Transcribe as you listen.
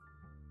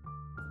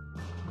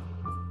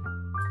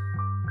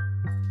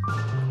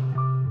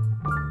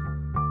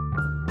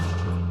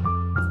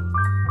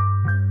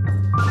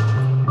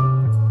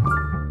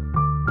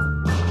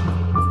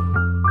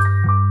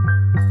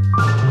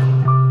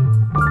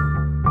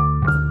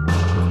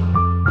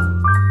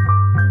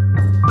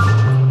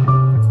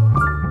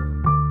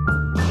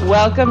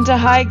Welcome to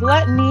High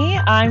Gluttony.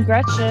 I'm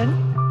Gretchen.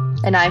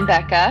 And I'm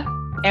Becca.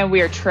 And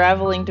we are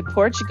traveling to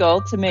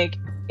Portugal to make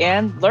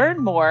and learn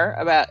more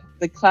about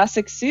the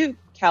classic soup,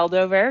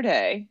 Caldo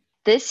Verde.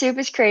 This soup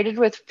is created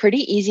with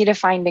pretty easy to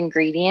find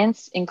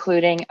ingredients,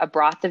 including a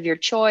broth of your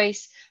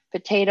choice,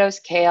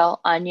 potatoes,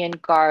 kale, onion,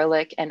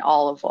 garlic, and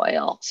olive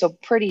oil. So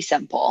pretty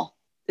simple.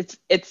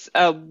 It's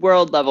a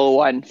world level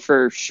one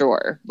for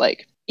sure.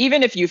 Like,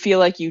 even if you feel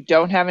like you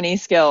don't have any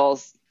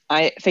skills,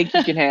 I think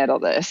you can handle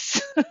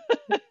this.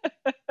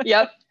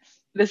 Yep.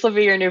 This will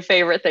be your new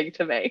favorite thing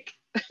to make.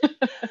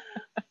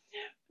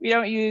 We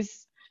don't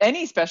use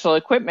any special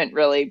equipment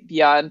really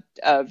beyond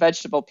a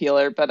vegetable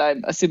peeler, but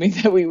I'm assuming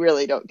that we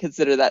really don't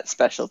consider that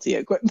specialty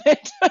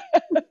equipment.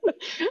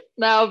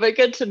 No, but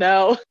good to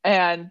know.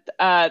 And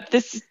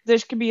this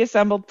can be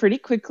assembled pretty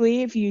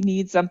quickly if you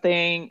need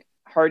something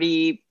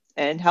hearty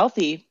and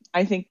healthy.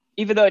 I think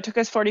even though it took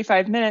us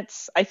 45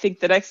 minutes, I think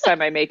the next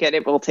time I make it,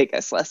 it will take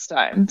us less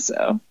time.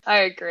 So I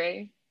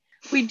agree.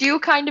 We do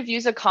kind of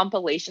use a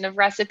compilation of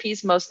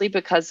recipes, mostly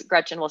because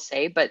Gretchen will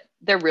say, but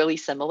they're really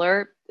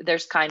similar.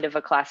 There's kind of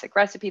a classic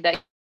recipe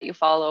that you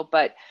follow,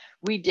 but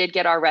we did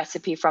get our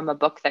recipe from a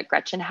book that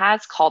Gretchen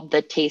has called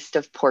The Taste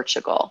of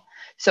Portugal.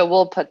 So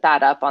we'll put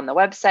that up on the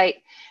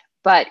website.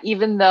 But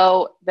even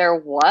though there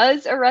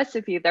was a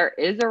recipe, there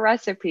is a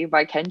recipe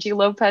by Kenji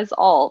Lopez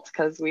Alt,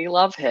 because we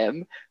love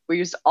him. We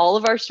used all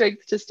of our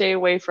strength to stay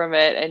away from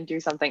it and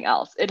do something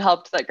else. It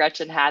helped that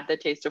Gretchen had the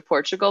Taste of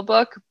Portugal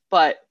book,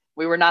 but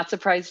we were not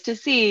surprised to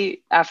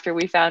see after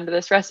we found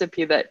this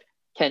recipe that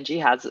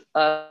Kenji has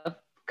a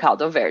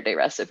Caldo Verde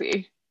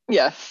recipe.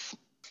 Yes.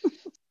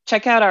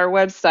 Check out our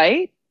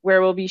website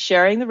where we'll be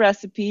sharing the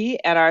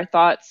recipe and our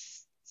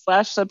thoughts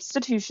 /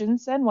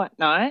 substitutions and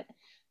whatnot.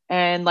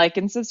 And like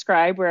and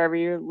subscribe wherever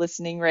you're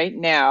listening right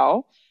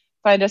now.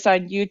 Find us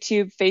on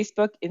YouTube,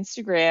 Facebook,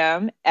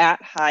 Instagram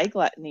at High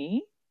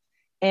Gluttony.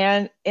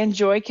 And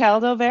enjoy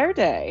Caldo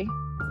Verde.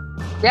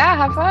 Yeah,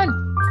 have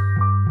fun.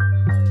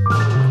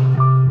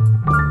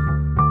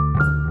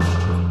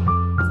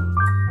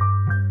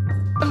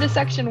 Welcome to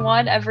section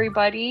 1,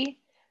 everybody.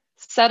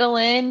 Settle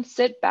in,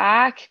 sit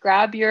back,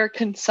 grab your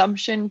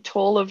consumption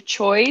tool of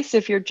choice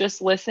if you're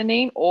just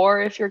listening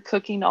or if you're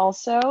cooking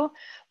also,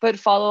 but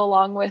follow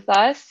along with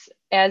us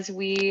as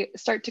we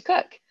start to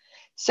cook.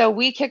 So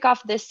we kick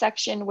off this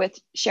section with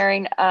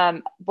sharing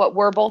what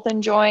we're both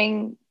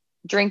enjoying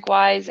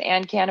drink-wise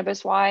and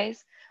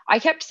cannabis-wise. I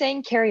kept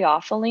saying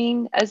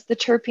caryophyllene as the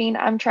terpene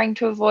I'm trying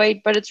to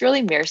avoid, but it's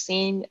really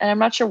myrcene, and I'm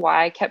not sure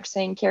why I kept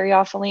saying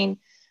caryophyllene.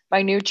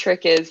 My new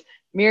trick is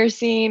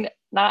myrcene,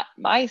 not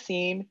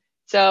mycene.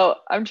 So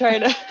I'm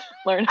trying to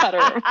learn how to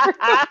remember.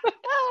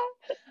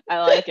 I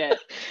like it.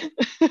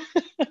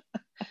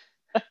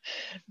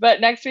 But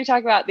next we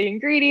talk about the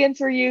ingredients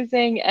we're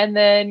using, and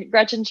then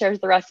Gretchen shares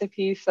the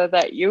recipe so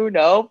that you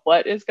know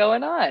what is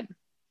going on.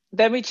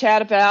 Then we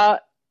chat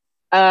about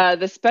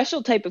the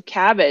special type of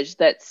cabbage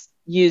that's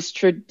used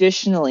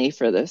traditionally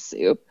for this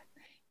soup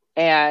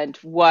and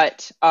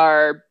what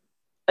our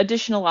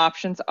additional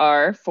options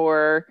are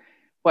for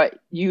what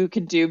you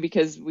can do,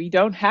 because we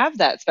don't have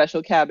that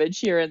special cabbage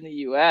here in the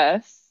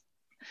US.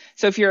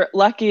 So if you're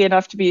lucky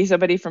enough to be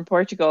somebody from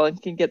Portugal and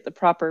can get the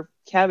proper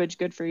cabbage,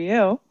 good for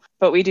you.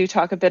 But we do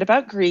talk a bit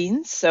about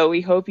greens, so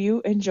we hope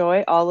you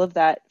enjoy all of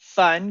that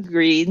fun,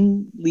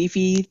 green,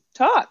 leafy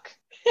talk.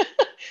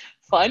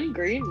 Fun,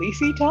 green,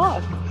 leafy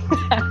talk.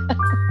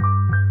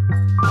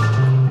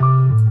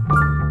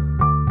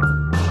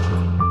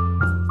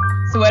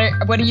 So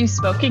what are you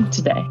smoking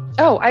today?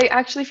 Oh, I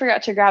actually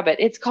forgot to grab it.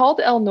 It's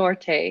called El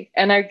Norte,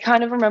 and I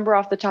kind of remember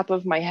off the top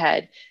of my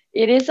head.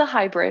 It is a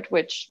hybrid,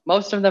 which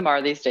most of them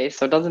are these days,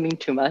 so it doesn't mean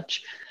too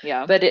much.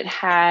 Yeah. But it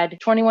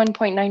had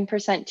 21.9%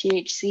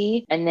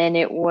 THC, and then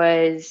it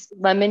was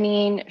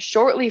limonene,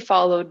 shortly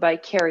followed by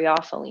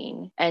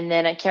caryophyllene, and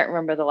then I can't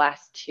remember the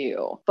last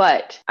two.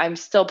 But I'm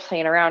still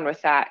playing around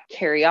with that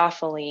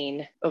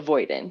caryophyllene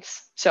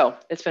avoidance. So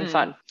it's been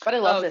fun. But I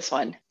love this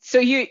one. So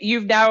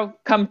you've now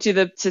come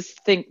to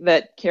think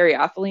that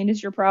caryophyllene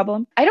is your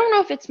problem? I don't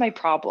know if it's my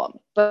problem,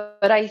 but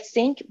I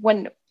think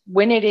when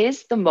it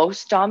is the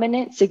most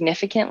dominant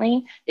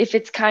significantly, if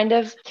it's kind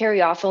of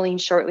caryophyllene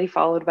shortly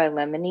followed by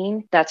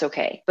limonene, that's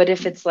okay. But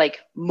if it's like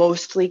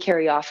mostly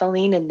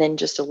caryophyllene and then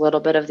just a little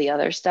bit of the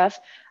other stuff,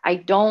 I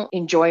don't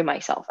enjoy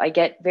myself. I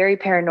get very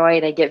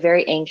paranoid. I get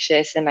very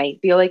anxious, and I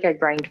feel like I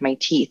grind my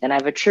teeth. And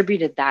I've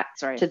attributed that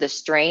to the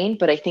strain,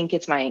 but I think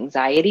it's my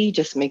anxiety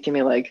just making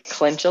me like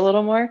clench a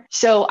little more.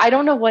 So I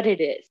don't know what it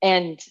is.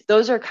 And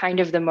those are kind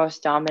of the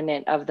most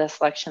dominant of the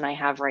selection I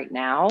have right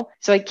now.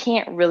 So I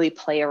can't really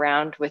play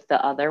around with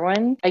the other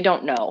one. I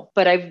don't know,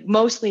 but I've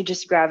mostly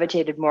just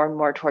gravitated more and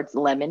more towards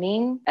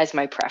limonene as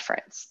my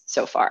preference.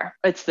 so far.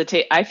 It's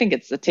I think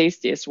it's the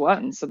tastiest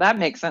one, so that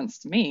makes sense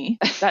to me.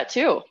 That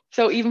too.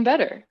 So even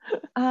better.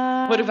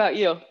 What about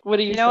you? What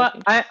are you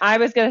smoking? What? I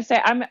was gonna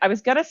say I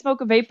was gonna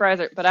smoke a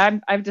vaporizer, but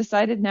I've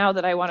decided now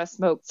that I want to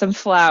smoke some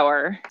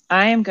flower.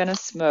 I am gonna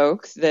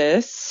smoke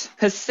this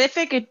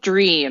Pacific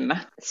Dream.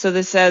 So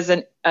this has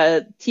a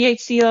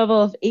THC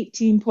level of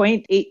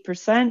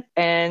 18.8%,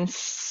 and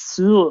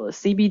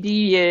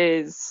CBD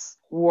is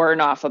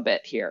worn off a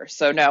bit here.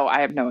 So no,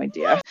 I have no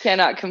idea.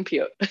 Cannot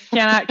compute.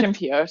 Cannot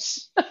compute.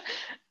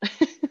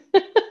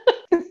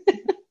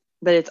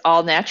 But it's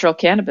all natural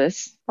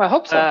cannabis. Well, I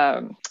hope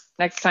so.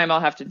 Next time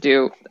I'll have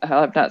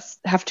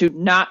to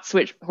not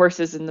switch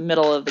horses in the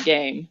middle of the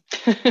game.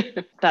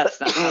 That's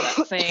not how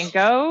that saying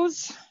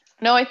goes.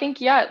 No, I think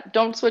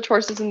don't switch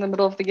horses in the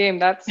middle of the game.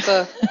 That's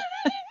the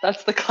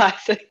that's the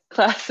classic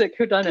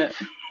whodunit.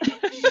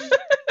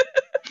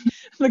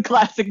 The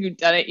classic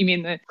whodunit. You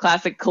mean the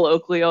classic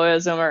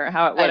colloquialism or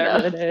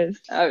whatever it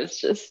is? I was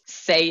just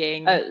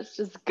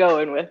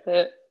going with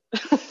it.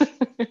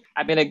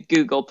 I'm gonna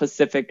Google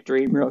Pacific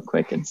Dream real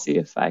quick and see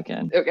if I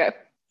can. Okay.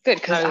 Good,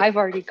 because I've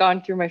already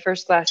gone through my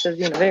first glass of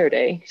Vino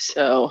Verde,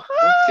 so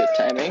that's good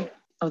timing.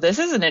 Oh, this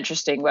is an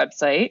interesting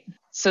website.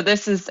 So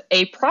this is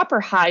a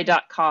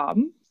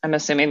properhigh.com. I'm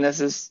assuming this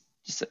is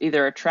just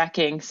either a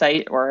tracking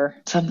site or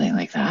something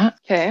like that.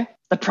 Okay.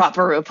 The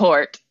proper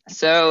report.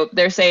 So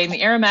they're saying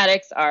the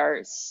aromatics are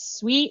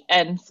sweet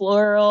and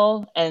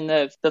floral, and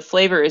the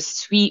flavor is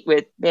sweet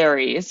with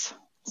berries.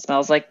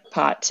 Smells like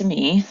pot to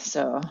me,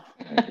 so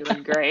we're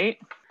doing great.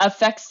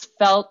 Effects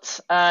felt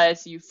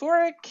as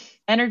euphoric,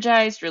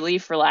 energized,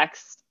 relief,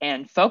 relaxed,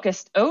 and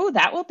focused. Oh,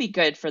 that will be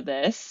good for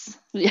this.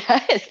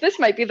 Yes, this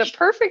might be the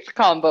perfect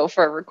combo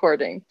for a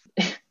recording.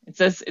 It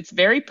says it's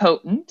very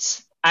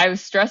potent. I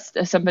was stressed.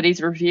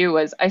 Somebody's review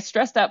was, I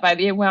stressed out by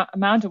the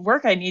amount of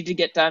work I need to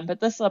get done, but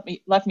this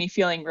left me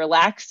feeling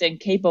relaxed and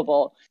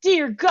capable.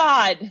 Dear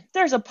God,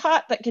 there's a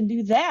pot that can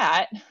do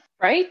that.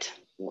 Right?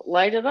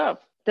 Light it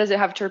up. Does it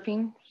have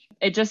terpene?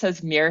 It just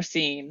says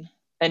myrcene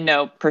and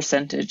no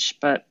percentage,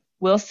 but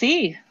we'll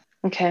see.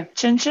 Okay.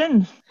 Chin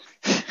chin.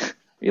 Are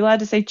you allowed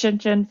to say chin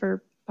chin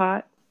for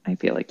pot? I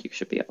feel like you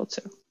should be able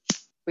to.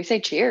 We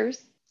say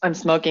cheers. I'm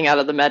smoking out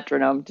of the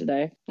metronome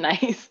today.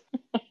 Nice.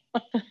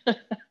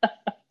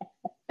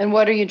 And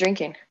what are you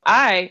drinking?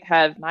 I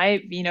have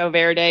my Vino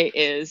Verde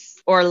is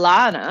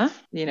Orlana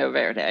Vino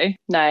Verde.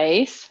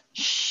 Nice.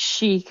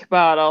 Chic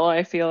bottle,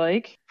 I feel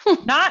like.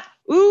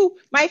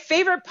 My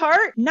favorite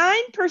part,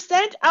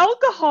 9%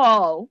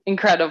 alcohol.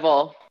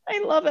 Incredible.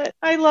 I love it.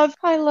 I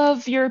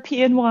love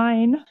European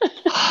wine.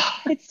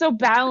 It's so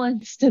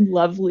balanced and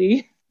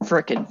lovely.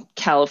 Frickin'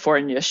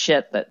 California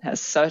shit that has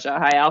such a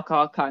high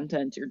alcohol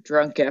content. You're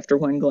drunk after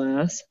one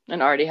glass.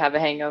 And already have a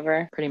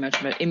hangover. Pretty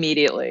much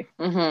immediately.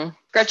 Mm-hmm.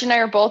 Gretchen and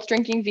I are both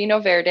drinking Vino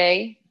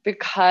Verde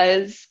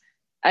because,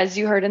 as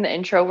you heard in the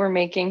intro, we're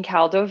making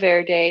Caldo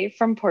Verde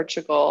from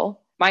Portugal.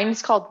 Mine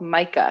is called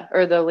Mica,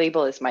 or the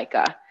label is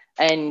Mica.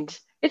 And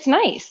it's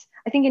nice.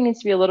 I think it needs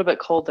to be a little bit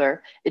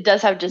colder. It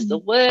does have just a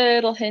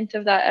little hint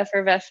of that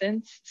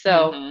effervescence.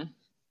 So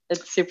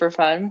It's super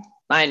fun.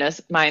 Mine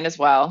as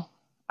well.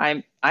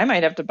 I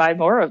might have to buy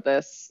more of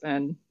this,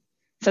 and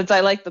since I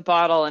like the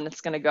bottle and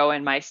it's going to go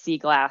in my sea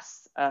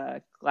glass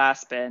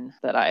bin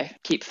that I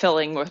keep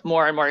filling with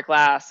more and more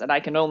glass, and I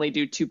can only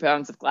do 2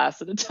 pounds of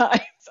glass at a time.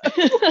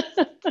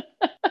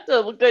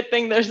 So good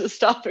thing there's a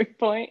stopping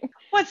point.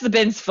 Once the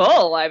bin's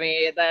full,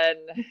 then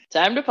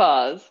time to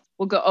pause.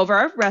 We'll go over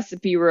our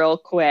recipe real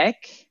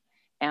quick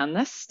and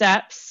the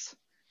steps.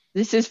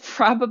 This is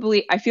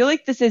probably, I feel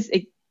like this is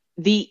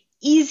the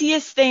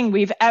easiest thing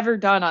we've ever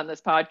done on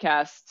this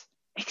podcast.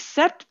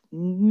 Except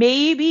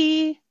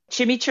maybe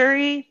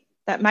chimichurri.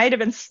 That might have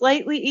been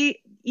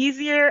slightly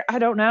easier. I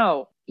don't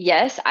know.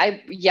 Yes,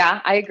 I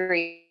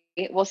agree.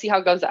 We'll see how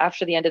it goes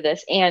after the end of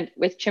this. And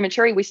with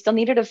chimichurri, we still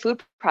needed a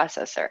food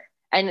processor.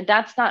 And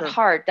that's not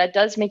hard. That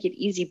does make it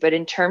easy. But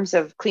in terms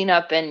of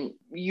cleanup and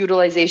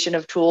utilization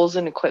of tools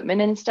and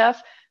equipment and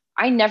stuff,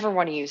 I never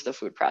want to use the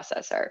food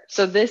processor.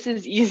 So this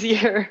is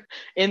easier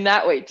in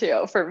that way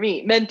too, for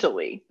me,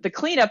 mentally. The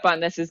cleanup on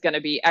this is going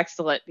to be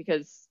excellent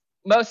because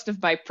most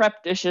of my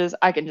prep dishes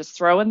I can just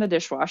throw in the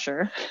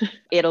dishwasher.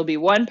 It'll be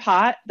one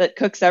pot that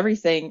cooks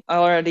everything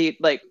already,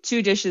 like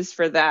 2 dishes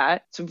for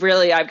that. So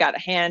really I've got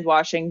hand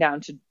washing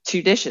down to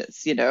 2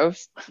 dishes,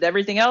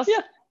 everything else,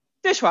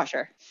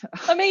 dishwasher.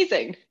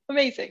 Amazing.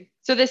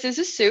 So this is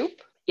a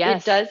soup.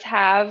 Yes. It does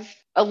have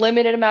a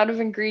limited amount of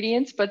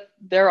ingredients, but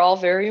they're all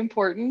very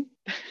important.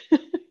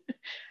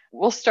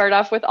 We'll start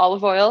off with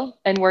olive oil,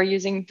 and we're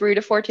using 3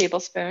 to 4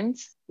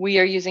 tablespoons. We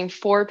are using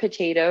 4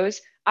 potatoes.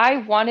 I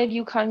wanted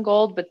Yukon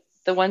Gold, but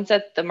the ones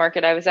at the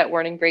market I was at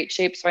weren't in great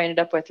shape, so I ended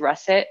up with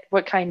russet.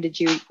 What kind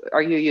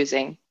are you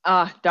using?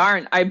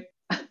 Darn. I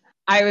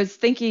was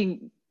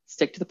thinking,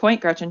 stick to the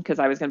point, Gretchen, because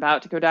I was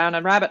about to go down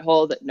a rabbit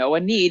hole that no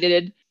one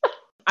needed.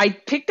 I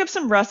picked up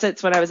some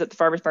russets when I was at the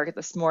farmer's market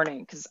this morning,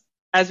 because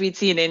as we'd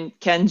seen in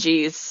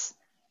Kenji's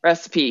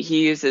recipe,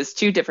 he uses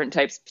 2 different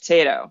types of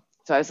potato.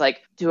 So I was like,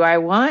 do I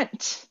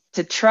want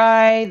to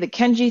try the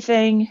Kenji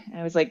thing? And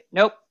I was like,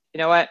 nope. You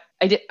know what?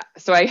 I did.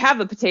 So I have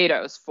the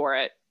potatoes for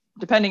it.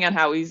 Depending on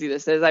how easy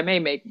this is, I may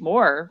make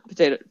more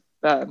potato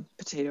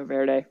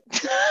verde.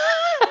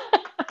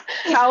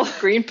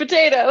 Green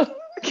potato.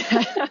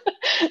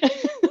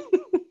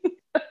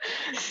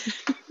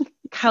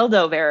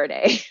 Caldo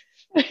verde.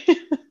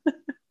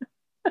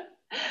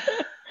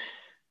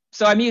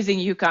 So I'm using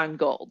Yukon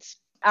Golds.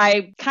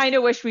 I kind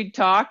of wish we'd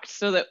talked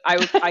so that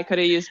I could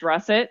have used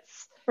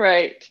russets.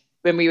 Right.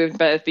 When we would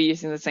both be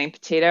using the same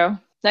potato.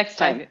 Next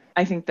time.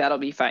 I think that'll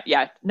be fine.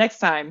 Yeah, next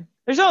time.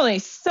 There's only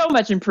so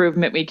much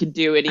improvement we could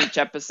do in each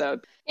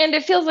episode. And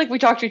it feels like we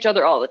talk to each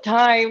other all the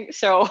time.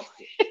 So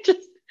just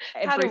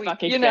every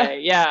fucking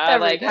day. Yeah.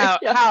 Like day.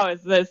 How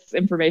is this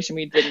information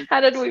we didn't? How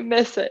did we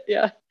miss it?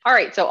 Yeah. All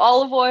right. So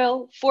olive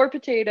oil, 4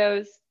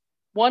 potatoes,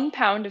 1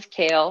 pound of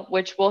kale,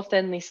 which we'll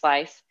thinly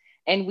slice.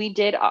 And we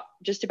did,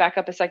 just to back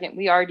up a second,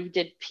 we already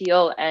did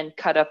peel and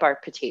cut up our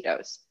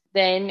potatoes.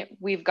 Then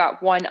we've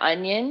got 1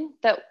 onion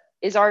that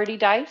is already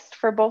diced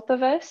for both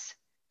of us,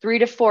 3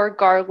 to 4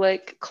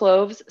 garlic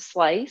cloves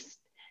sliced,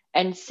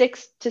 and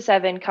 6 to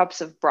 7 cups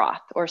of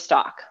broth or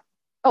stock.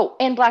 Oh,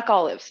 and black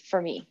olives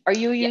for me. Are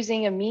you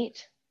using a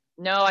meat?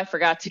 No, I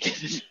forgot to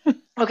get it.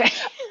 Okay.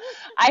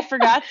 I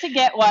forgot to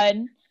get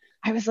one.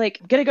 I was like,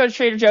 I'm going to go to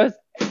Trader Joe's.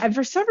 And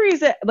for some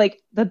reason, like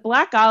the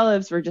black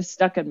olives were just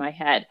stuck in my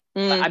head.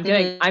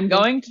 Mm-hmm. I'm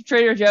going to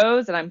Trader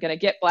Joe's and I'm going to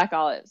get black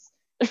olives.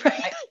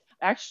 Right.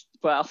 Actually,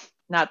 well,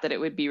 not that it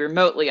would be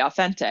remotely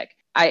authentic.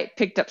 I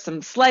picked up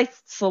some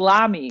sliced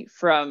salami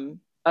from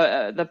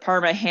the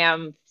Parma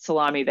ham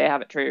salami they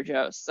have at Trader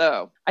Joe's.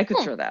 So I could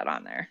throw that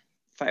on there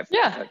if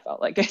I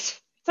felt like it.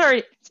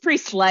 It's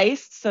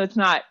pre-sliced, so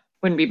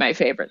wouldn't be my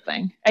favorite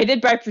thing. I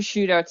did buy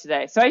prosciutto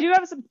today. So I do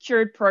have some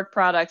cured pork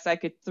products I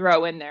could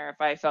throw in there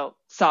if I felt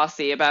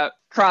saucy about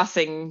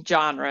crossing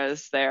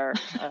genres there.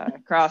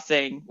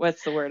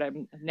 What's the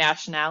word?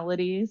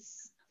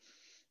 Nationalities?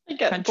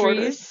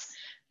 Countries?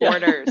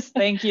 Borders.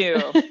 Thank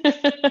you.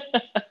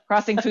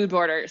 Crossing food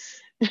borders.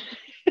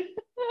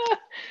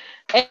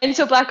 And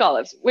so black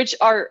olives, which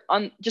are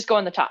just go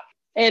on the top,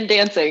 and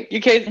dancing. You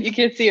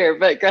can't see her,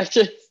 but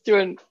Gretchen's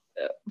doing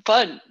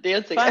fun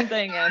dancing. Fun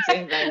thing,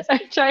 dancing. I'm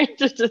trying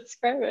to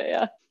describe it.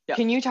 Yeah. Yep.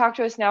 Can you talk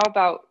to us now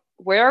about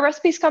where our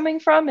recipe's coming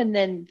from, and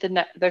then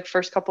the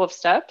first couple of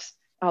steps?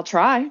 I'll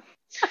try.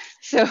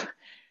 So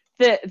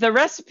the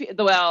recipe,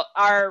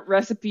 our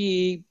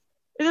recipe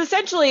is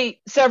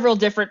essentially several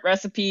different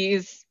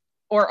recipes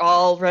or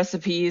all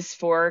recipes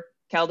for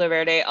Caldo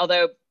Verde,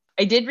 although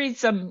I did read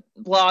some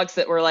blogs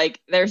that were like,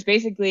 there's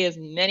basically as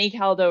many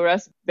Caldo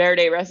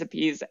Verde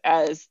recipes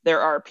as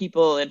there are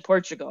people in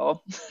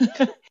Portugal.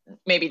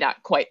 Maybe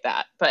not quite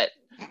that, but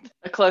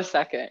a close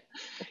second.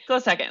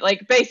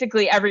 Like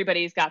basically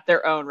everybody's got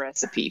their own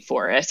recipe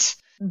for it.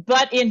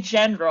 But in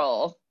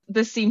general,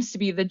 this seems to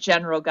be the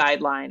general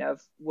guideline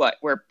of what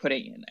we're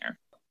putting in there.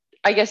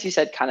 I guess you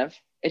said kind of,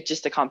 it's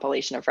just a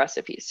compilation of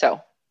recipes.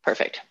 So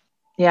perfect.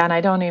 Yeah, and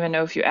I don't even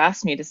know if you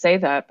asked me to say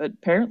that, but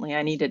apparently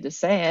I needed to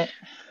say it.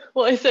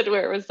 Well, I said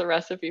where was the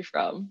recipe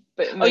from,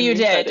 but you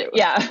did,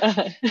 yeah.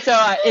 So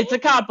it's a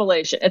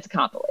compilation.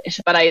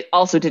 But I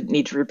also didn't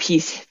need to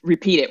repeat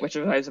it, which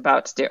is what I was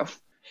about to do.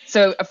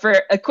 So for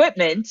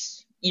equipment,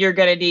 you're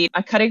going to need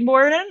a cutting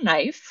board and a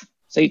knife,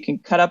 so you can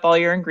cut up all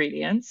your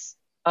ingredients.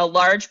 A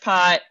large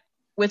pot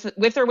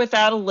with or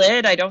without a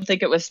lid. I don't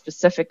think it was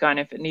specific on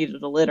if it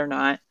needed a lid or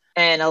not.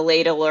 And a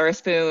ladle or a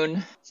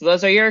spoon. So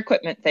those are your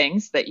equipment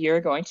things that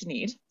you're going to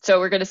need. So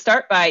we're going to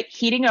start by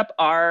heating up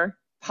our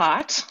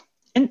pot.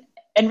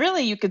 And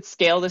really, you could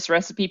scale this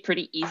recipe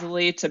pretty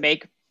easily to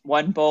make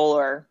one bowl,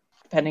 or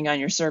depending on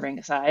your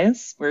serving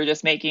size. We're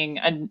just making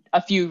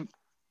a few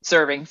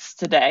servings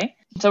today.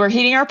 So we're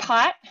heating our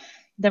pot.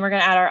 Then we're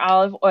going to add our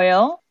olive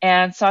oil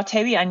and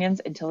saute the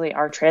onions until they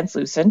are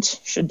translucent.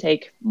 Should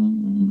take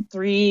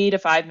 3 to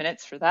 5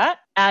 minutes for that.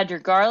 Add your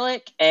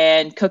garlic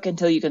and cook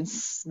until you can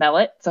smell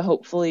it. So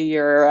hopefully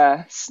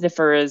your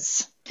sniffer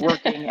is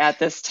working at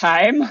this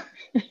time.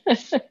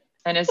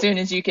 And as soon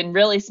as you can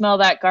really smell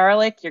that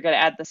garlic, you're going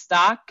to add the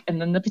stock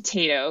and then the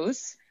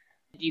potatoes.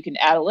 You can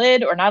add a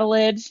lid or not a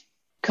lid.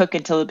 Cook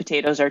until the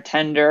potatoes are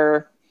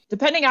tender,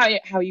 depending on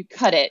how you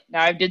cut it.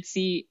 Now, I did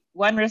see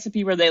one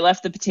recipe where they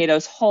left the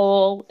potatoes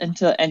whole and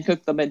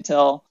cooked them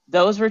until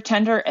those were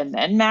tender and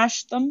then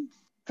mashed them.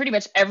 Pretty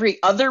much every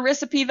other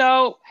recipe,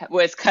 though,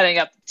 was cutting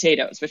up the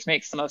potatoes, which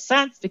makes the most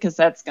sense because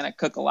that's going to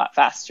cook a lot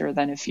faster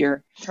than if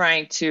you're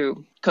trying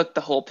to cook the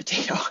whole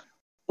potato.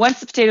 Once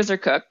the potatoes are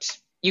cooked,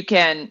 you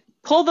can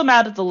pull them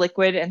out of the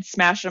liquid and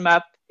smash them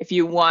up if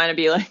you want to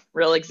be like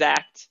real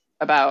exact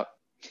about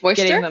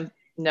moisture?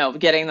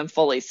 Getting them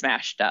fully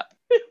smashed up.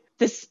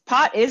 This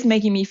pot is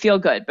making me feel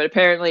good, but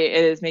apparently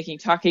it is making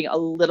talking a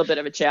little bit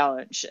of a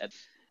challenge.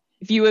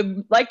 If you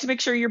would like to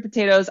make sure your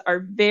potatoes are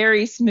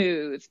very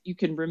smooth, you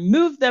can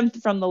remove them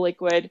from the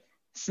liquid,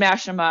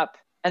 smash them up,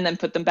 and then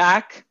put them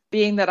back.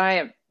 Being that I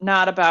am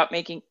not about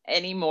making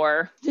any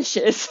more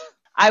dishes,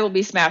 I will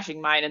be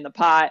smashing mine in the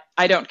pot.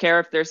 I don't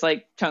care if there's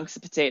like chunks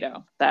of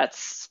potato.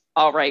 That's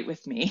all right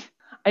with me.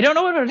 I don't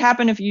know what would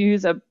happen if you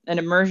use an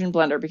immersion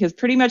blender, because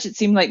pretty much it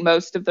seemed like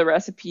most of the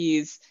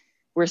recipes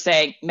were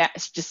saying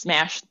just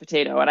smash the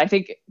potato. And I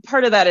think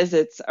part of that is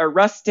it's a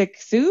rustic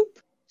soup.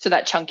 So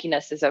that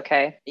chunkiness is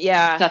okay.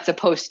 Yeah. It's not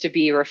supposed to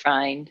be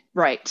refined.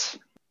 Right.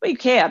 Well, you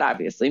can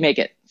obviously make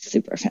it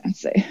super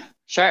fancy.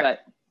 Sure. But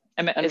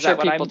I'm sure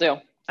people do.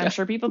 I'm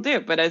sure people do.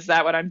 But is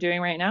that what I'm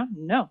doing right now?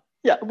 No.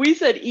 Yeah, we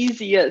said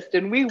easiest,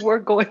 and we were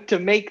going to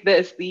make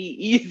this the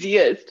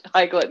easiest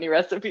high gluttony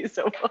recipe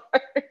so far.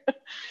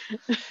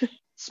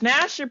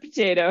 Smash your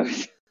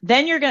potatoes.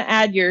 Then you're going to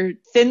add your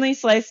thinly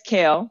sliced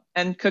kale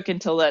and cook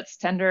until that's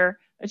tender.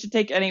 It should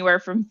take anywhere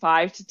from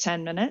 5 to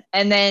 10 minutes.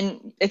 And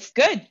then it's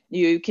good.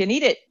 You can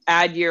eat it.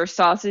 Add your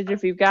sausage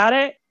if you've got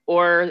it,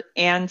 or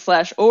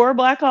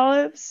black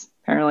olives.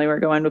 Apparently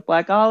we're going with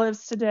black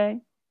olives today.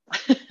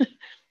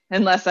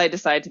 Unless I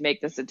decide to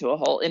make this into a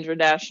whole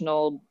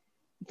international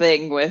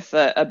thing with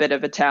a bit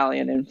of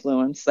Italian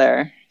influence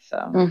there.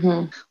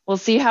 So We'll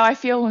see how I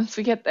feel once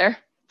we get there.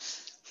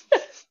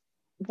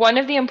 One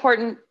of the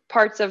important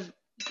parts of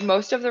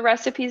most of the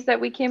recipes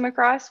that we came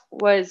across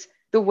was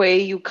the way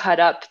you cut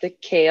up the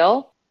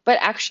kale. But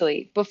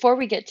actually, before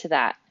we get to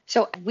that,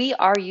 so we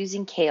are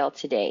using kale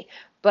today,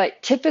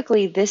 but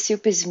typically this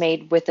soup is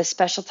made with a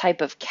special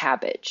type of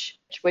cabbage,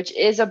 which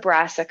is a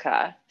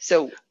brassica.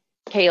 So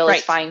kale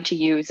is fine to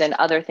use and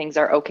other things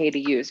are okay to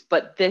use.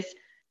 But this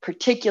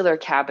particular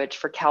cabbage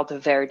for Caldo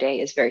Verde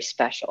is very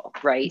special,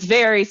 right?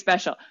 Very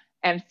special.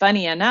 And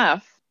funny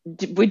enough,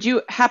 would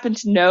you happen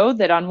to know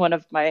that on one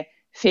of my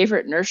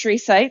favorite nursery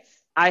sites,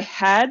 I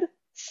had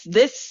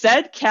this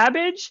said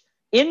cabbage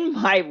in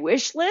my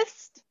wish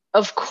list?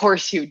 Of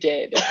course you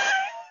did.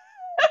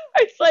 I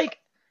was like,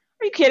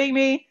 are you kidding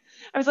me?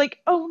 I was like,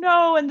 oh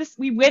no. And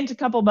we went a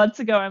couple months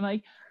ago. I'm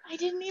like, I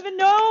didn't even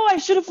know. I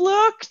should have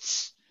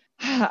looked.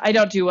 I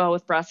don't do well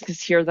with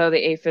brassicas here, though.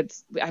 The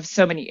aphids, I have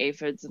so many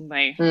aphids and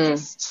they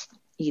just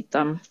eat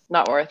them.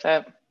 Not worth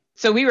it.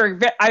 So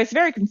I was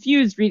very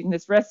confused reading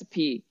this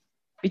recipe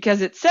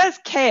because it says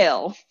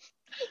kale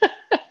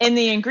in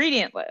the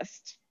ingredient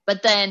list,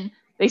 but then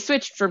they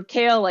switched from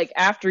kale, like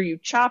after you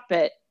chop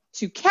it,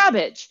 to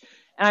cabbage.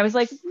 And I was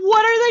like,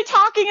 what are they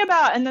talking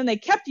about? And then they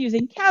kept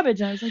using cabbage.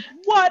 And I was like,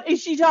 what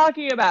is she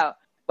talking about?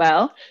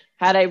 Well,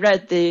 had I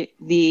read the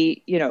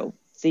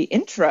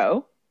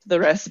intro to the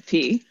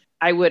recipe,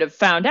 I would have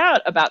found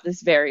out about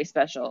this very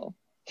special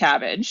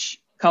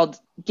cabbage called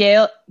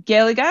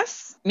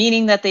Galegas,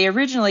 meaning that they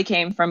originally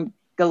came from,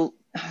 I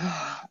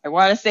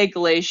want to say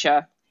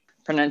Galicia.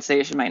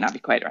 Pronunciation might not be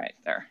quite right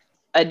there.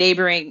 A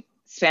neighboring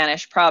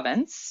Spanish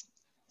province.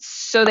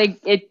 So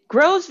it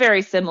grows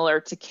very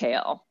similar to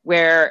kale,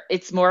 where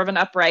it's more of an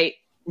upright,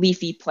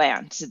 leafy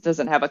plant. It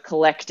doesn't have a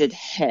collected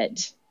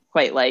head,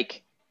 quite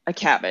like a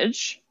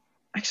cabbage.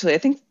 Actually, I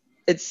think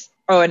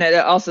and it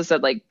also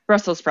said like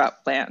Brussels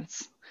sprout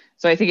plants.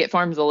 So I think it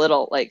forms a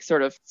little like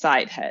sort of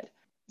side head.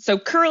 So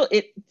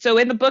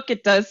in the book,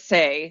 it does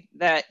say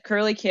that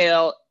curly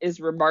kale is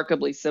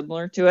remarkably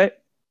similar to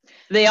it.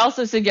 They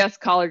also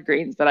suggest collard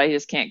greens, but I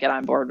just can't get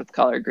on board with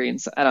collard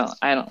greens. I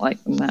don't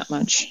like them that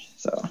much.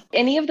 So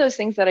any of those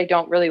things that I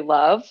don't really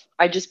love,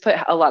 I just put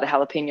a lot of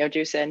jalapeno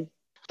juice in.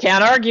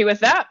 Can't argue with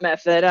that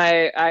method.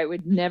 I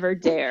would never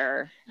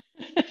dare.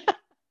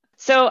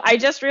 So I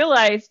just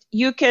realized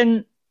you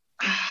can,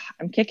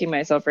 I'm kicking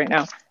myself right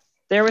now.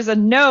 There was a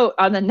note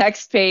on the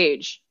next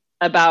page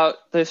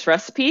about this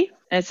recipe,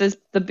 and it says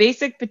the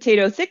basic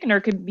potato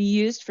thickener can be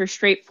used for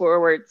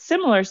straightforward,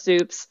 similar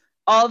soups,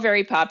 all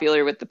very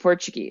popular with the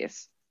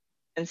Portuguese.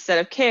 Instead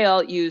of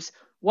kale, use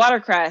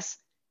watercress.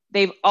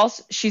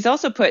 She's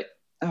also put,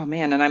 oh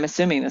man, and I'm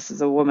assuming this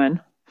is a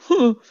woman.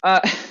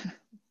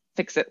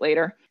 Fix it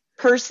later.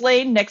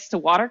 Purslane next to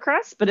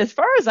watercress, but as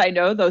far as I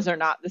know, those are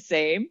not the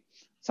same.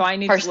 So I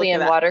need parsley to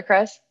look and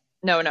watercress.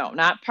 No,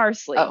 not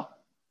parsley. Oh,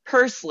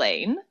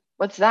 purslane.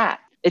 What's that?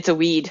 It's a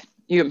weed.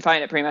 You can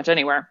find it pretty much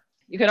anywhere.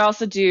 You could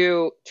also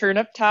do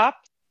turnip top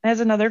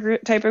as another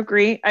type of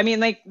green. I mean,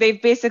 like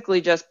they've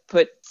basically just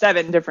put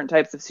 7 different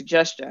types of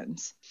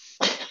suggestions.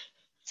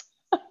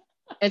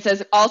 It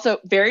says also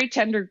very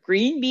tender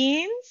green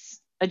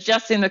beans,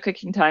 adjusting the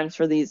cooking times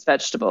for these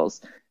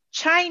vegetables.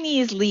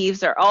 Chinese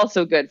leaves are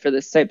also good for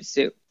this type of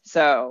soup.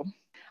 So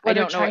I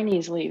don't know.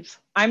 Chinese leaves?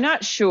 I'm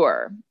not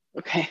sure.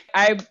 Okay.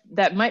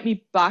 That might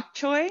be bok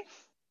choy.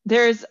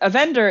 There's a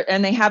vendor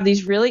and they have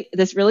this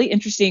really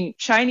interesting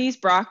Chinese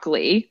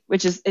broccoli,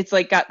 it's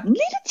like got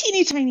little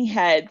teeny tiny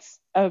heads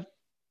of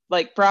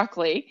like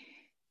broccoli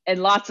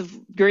and lots of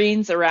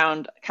greens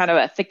around kind of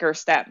a thicker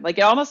stem. Like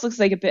it almost looks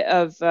like a bit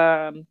of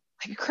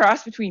like a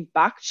cross between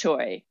bok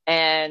choy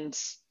and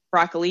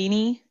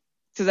broccolini.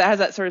 So that has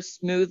that sort of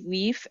smooth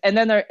leaf. And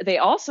then they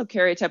also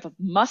carry a type of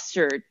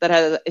mustard that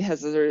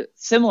has a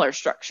similar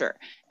structure.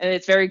 And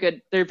it's very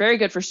good. They're very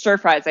good for stir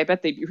fries. I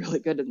bet they'd be really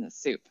good in this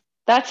soup.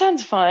 That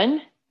sounds fun.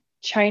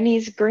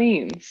 Chinese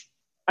greens.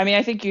 I mean,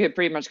 I think you could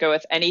pretty much go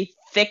with any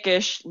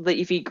thickish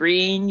leafy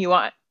green. You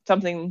want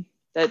something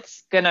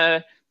that's going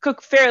to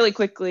cook fairly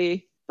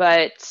quickly,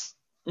 but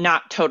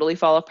not totally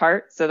fall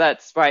apart. So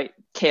that's why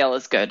kale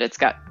is good. It's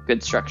got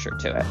good structure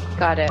to it.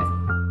 Got it.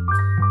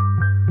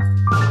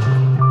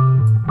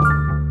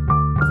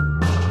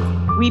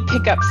 we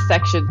pick up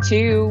section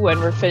 2 when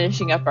we're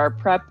finishing up our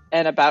prep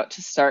and about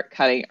to start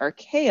cutting our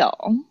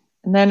kale.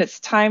 And then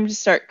it's time to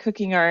start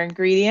cooking our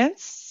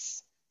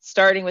ingredients,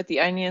 starting with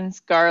the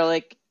onions,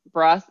 garlic,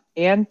 broth,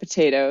 and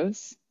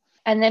potatoes.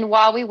 And then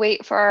while we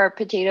wait for our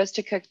potatoes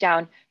to cook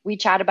down, we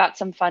chat about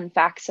some fun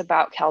facts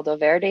about Caldo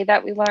Verde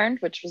that we learned,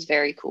 which was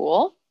very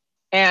cool.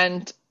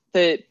 And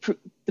the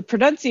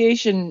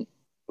pronunciation,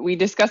 we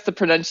discussed the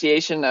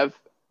pronunciation of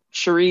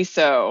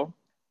chorizo.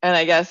 And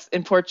I guess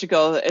in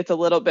Portugal, it's a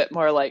little bit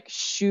more like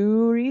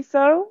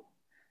chorizo.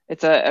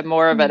 It's a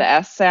more of an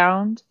S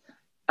sound,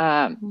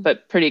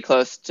 but pretty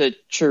close to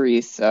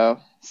chorizo.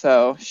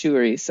 So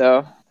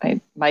chorizo. I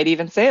might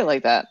even say it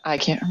like that. I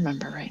can't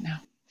remember right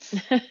now.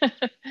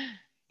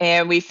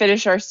 And we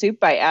finish our soup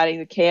by adding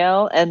the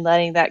kale and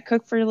letting that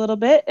cook for a little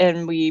bit.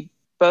 And we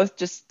both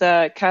just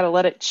kind of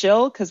let it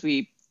chill because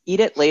we eat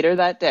it later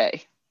that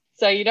day.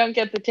 So you don't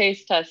get the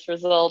taste test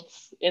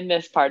results in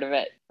this part of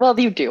it. Well,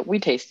 you do. We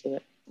tasted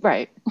it.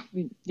 Right.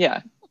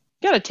 Yeah.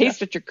 You got to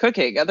taste what you're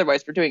cooking.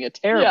 Otherwise, we're doing a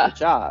terrible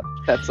job.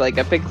 That's like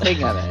a big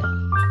thing of it.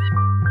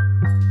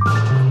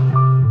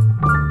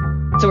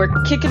 So we're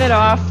kicking it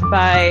off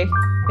by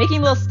making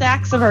little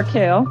stacks of our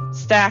kale.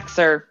 Stacks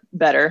are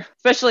better,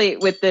 especially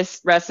with this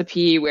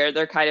recipe where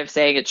they're kind of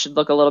saying it should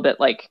look a little bit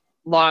like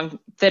long,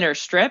 thinner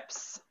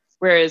strips.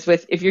 Whereas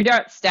if you're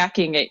not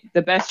stacking it,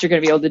 the best you're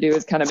going to be able to do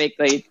is kind of make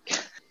like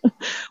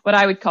what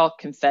I would call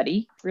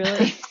confetti,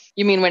 really.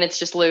 You mean when it's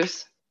just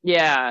loose?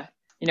 Yeah.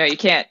 You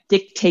can't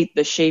dictate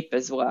the shape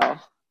as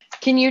well.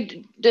 Can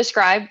you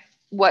describe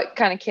what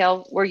kind of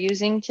kale we're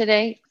using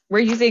today? We're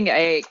using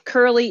a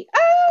curly,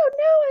 I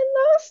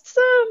lost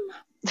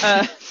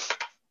some.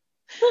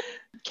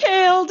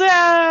 Kale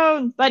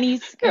down!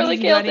 Bunnies. Curly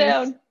kale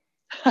down.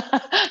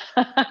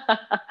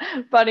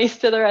 Bunnies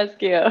to the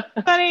rescue.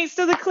 Bunnies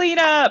to the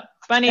cleanup.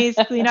 Bunnies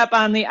clean up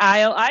on the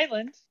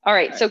Island. All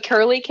right, so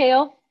curly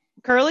kale.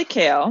 Curly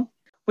kale,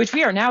 which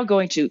we are now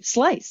going to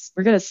slice.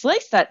 We're going to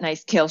slice that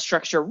nice kale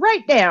structure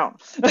right down.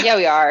 Yeah,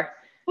 we are.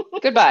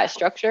 Goodbye,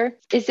 structure.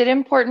 Is it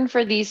important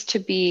for these to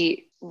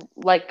be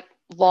like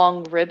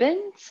long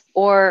ribbons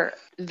or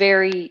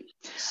very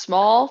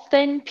small,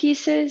 thin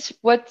pieces?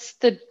 What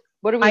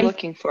are we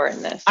looking for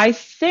in this? I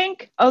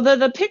think, although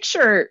the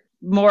picture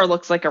more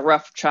looks like a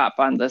rough chop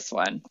on this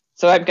one.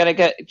 So I'm going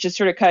to just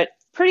sort of cut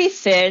pretty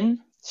thin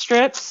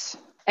strips.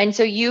 And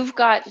so you've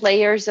got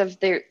layers of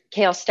the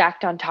kale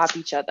stacked on top of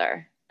each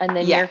other. And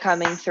then you're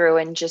coming through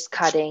and just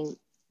cutting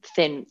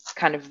thin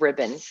kind of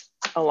ribbons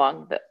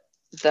along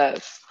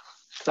the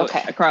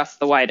across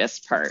the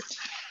widest part.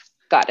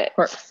 Got it. Of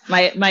course,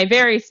 my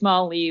very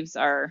small leaves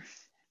are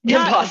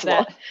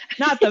impossible.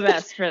 Not the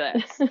best for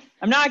this.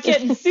 I'm not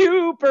getting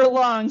super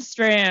long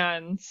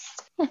strands,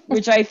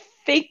 which I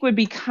think would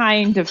be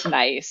kind of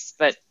nice,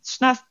 but it's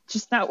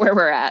just not where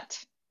we're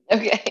at.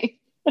 Okay.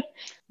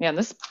 Man,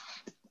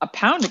 a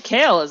pound of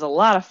kale is a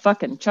lot of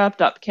fucking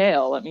chopped up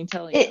kale, let me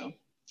tell you.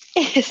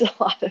 It is a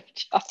lot of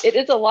It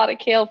is a lot of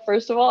kale,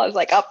 first of all. I was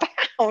like, a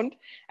pound.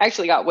 I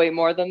actually got way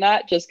more than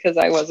that just because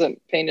I wasn't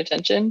paying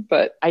attention,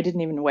 but I didn't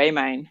even weigh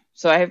mine.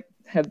 So I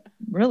have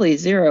really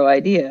zero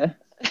idea.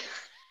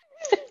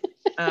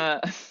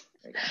 A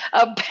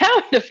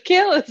pound of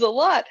kale is a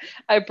lot,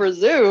 I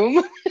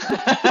presume.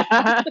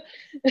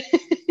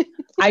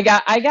 I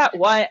got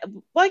one.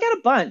 Well, I got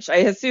a bunch.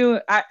 I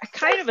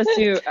kind of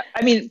assume.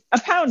 I mean,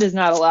 a pound is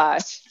not a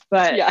lot,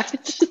 but yeah.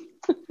 It's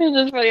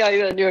just funny how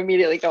you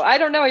immediately go, I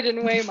don't know, I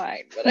didn't weigh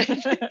mine, but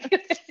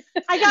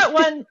I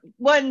got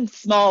one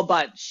small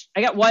bunch.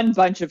 I got one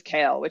bunch of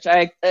kale, which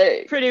I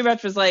pretty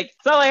much was like,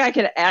 it's not like I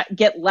could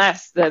get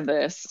less than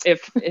this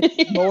if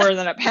it's more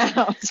than a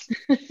pound.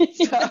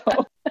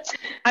 So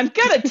I'm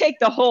going to take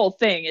the whole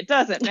thing. It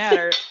doesn't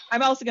matter.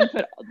 I'm also going to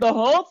put the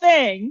whole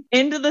thing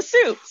into the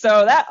soup.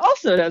 So that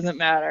also doesn't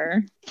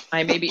matter.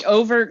 I may be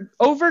over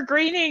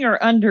greening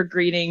or under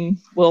greening.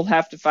 We'll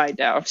have to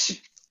find out.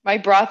 My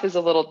broth is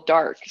a little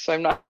dark, so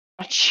I'm not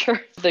sure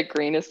if the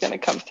green is going to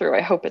come through.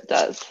 I hope it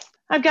does.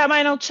 I've got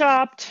mine all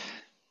chopped.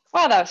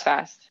 Wow, that was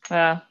fast.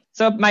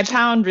 So my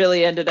pound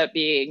really ended up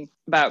being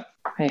about,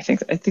 I think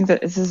that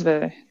this is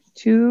a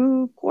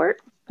 1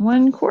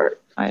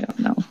 quart. I don't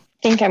know. I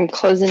think I'm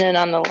closing in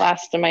on the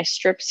last of my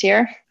strips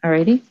here.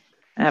 Alrighty.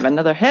 I have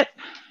another hit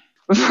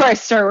before I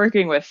start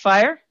working with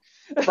fire.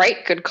 Right,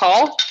 good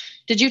call.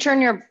 Did you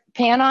turn your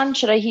pan on?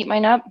 Should I heat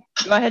mine up?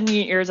 Go ahead and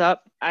heat yours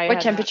up.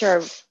 What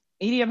temperature?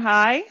 Medium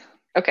high.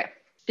 Okay.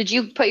 Did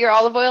you put your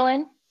olive oil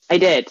in? I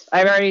did.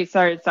 I've already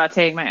started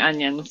sauteing my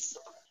onions.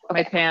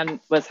 Okay. My pan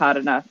was hot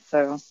enough,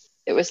 so.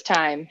 It was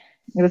time.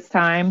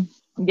 I'm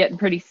getting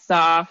pretty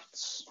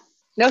soft.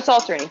 No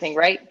salt or anything,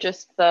 right?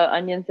 Just the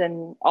onions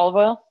and olive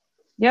oil?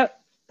 Yep,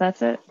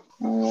 that's it.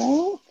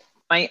 All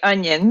right.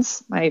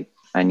 My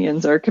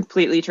onions are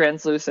completely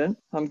translucent.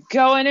 I'm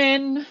going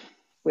in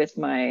with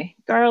my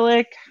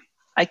garlic.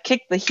 I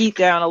kicked the heat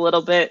down a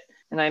little bit,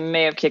 and I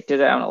may have kicked it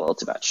down a little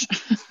too much.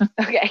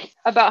 Okay.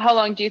 About how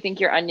long do you think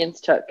your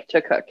onions took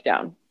to cook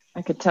down?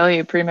 I could tell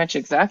you pretty much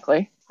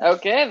exactly.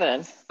 Okay,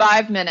 then.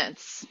 5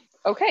 minutes.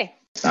 Okay.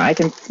 So I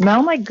can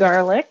smell my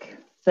garlic.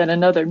 Then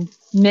another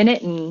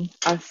minute and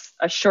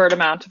a short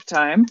amount of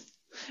time.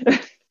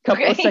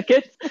 Couple of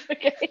seconds.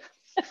 Okay.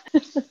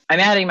 I'm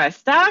adding my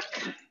stock.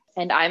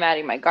 And I'm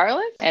adding my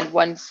garlic and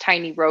one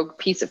tiny rogue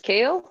piece of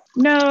kale.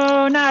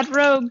 No, not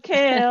rogue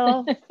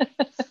kale.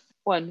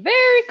 One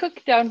very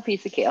cooked down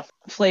piece of kale.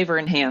 Flavor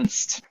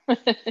enhanced.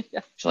 Yeah.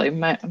 Actually,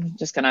 I'm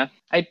just gonna.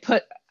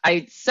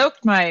 I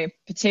soaked my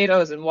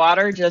potatoes in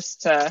water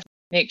just to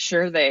make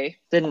sure they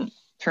didn't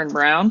turn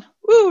brown.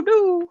 Ooh,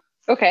 no.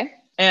 Okay.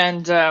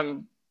 And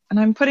I'm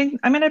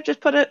gonna just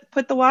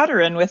put the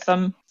water in with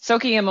them.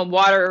 Soaking them in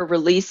water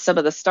release some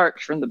of the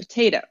starch from the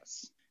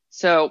potatoes.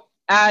 So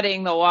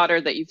adding the water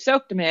that you've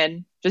soaked them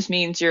in just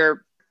means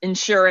you're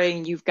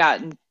ensuring you've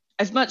gotten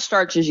as much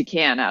starch as you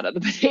can out of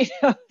the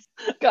potatoes.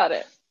 Got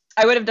it.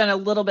 I would have done a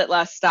little bit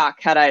less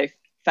stock had I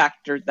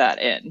factored that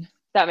in.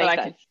 That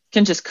makes sense.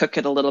 Can just cook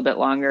it a little bit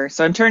longer.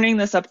 So I'm turning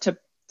this up to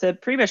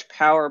pretty much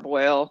power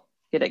boil,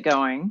 get it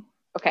going.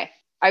 Okay.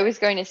 I was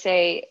going to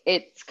say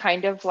it's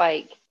kind of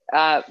like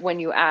when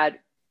you add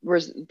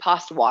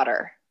pasta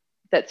water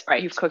that's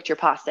right. You've cooked your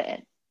pasta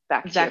in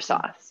back to your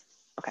sauce.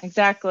 Okay.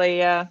 Exactly,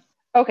 yeah.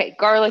 Okay,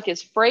 garlic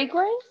is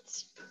fragrant.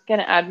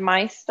 Gonna add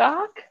my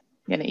stock.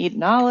 Gonna eat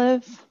an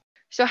olive.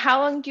 So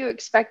how long do you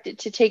expect it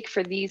to take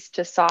for these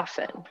to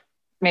soften?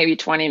 Maybe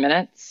 20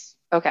 minutes.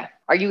 Okay.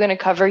 Are you gonna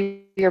cover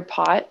your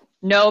pot?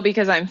 No,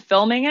 because I'm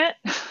filming it.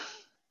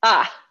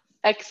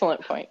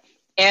 Excellent point.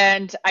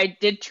 And I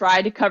did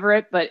try to cover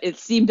it, but it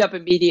steamed up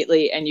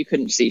immediately and you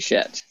couldn't see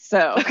shit.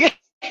 So okay.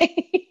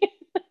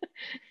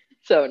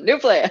 So new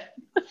plan.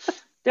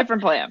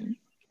 Different plan.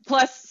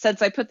 Plus,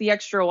 since I put the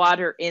extra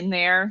water in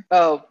there,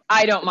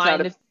 I don't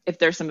mind if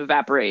there's some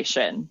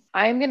evaporation.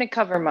 I'm going to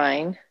cover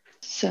mine.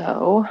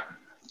 So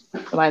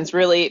mine's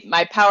really,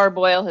 my power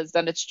boil has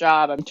done its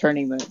job. I'm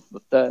turning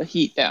the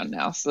heat down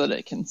now so that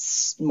it can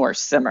more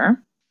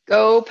simmer.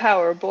 Go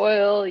power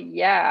boil.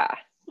 Yeah.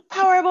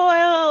 Power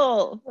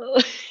boil.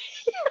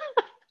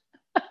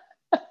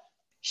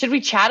 Should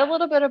we chat a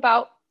little bit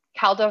about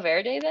Caldo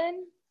Verde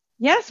then?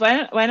 Yes,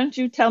 why don't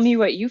you tell me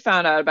what you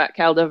found out about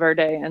Caldo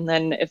Verde, and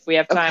then if we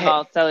have time,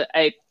 I'll tell.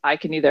 I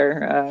can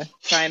either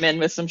chime in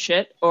with some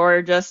shit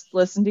or just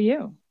listen to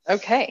you.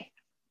 Okay,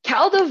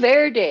 Caldo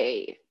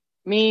Verde,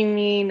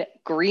 meaning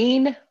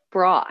green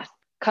broth,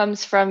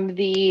 comes from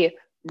the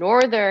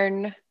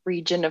northern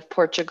region of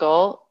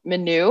Portugal.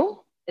 Menu,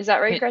 is that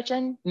right,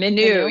 Gretchen?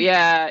 Menu,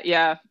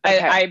 yeah. Okay.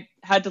 I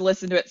had to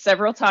listen to it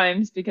several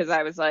times because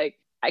I was like,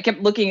 I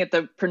kept looking at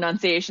the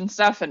pronunciation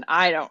stuff, and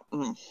I don't.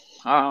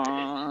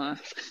 My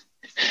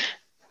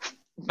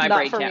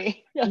brain can't.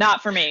 Yeah.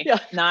 Not for me. Yeah.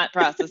 Not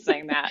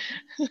processing that.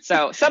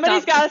 So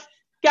somebody's got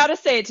to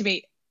say it to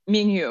me.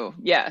 Menu,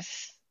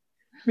 yes.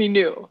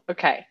 Menu.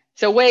 Okay.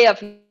 So way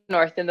up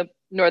north in the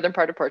northern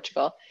part of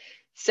Portugal.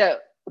 So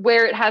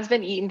where it has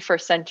been eaten for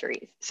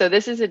centuries. So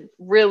this is a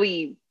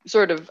really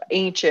sort of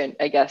ancient,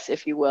 I guess,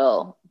 if you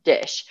will,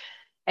 dish.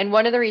 And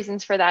one of the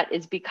reasons for that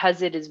is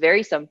because it is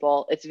very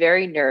simple, it's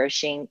very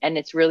nourishing, and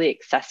it's really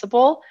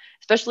accessible,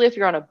 especially if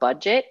you're on a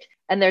budget.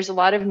 And there's a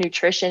lot of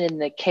nutrition in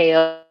the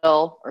kale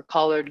or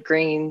collard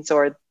greens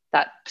or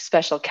that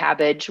special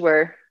cabbage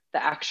where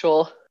the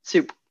actual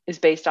soup is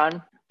based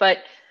on. But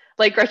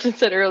like Gretchen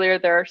said earlier,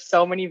 there are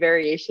so many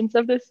variations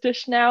of this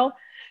dish now.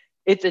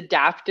 It's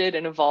adapted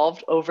and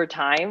evolved over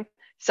time.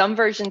 Some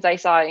versions I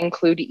saw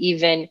include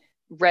even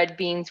red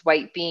beans,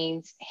 white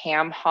beans,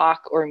 ham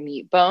hock, or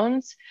meat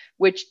bones,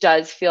 which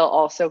does feel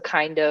also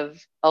kind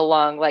of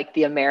along like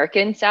the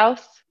American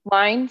South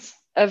lines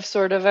of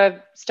sort of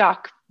a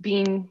stock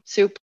bean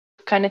soup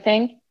kind of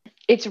thing.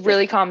 It's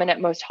really common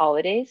at most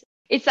holidays.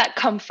 It's that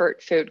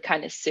comfort food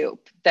kind of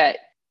soup that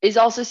is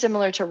also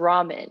similar to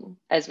ramen,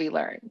 as we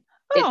learn.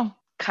 It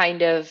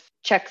kind of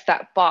checks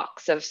that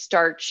box of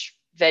starch,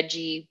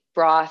 veggie,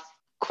 broth,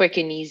 quick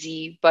and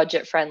easy,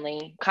 budget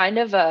friendly, kind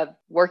of a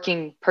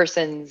working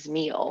person's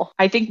meal.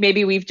 I think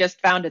maybe we've just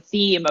found a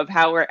theme of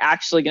how we're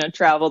actually going to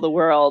travel the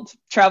world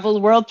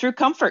through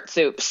comfort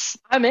soups.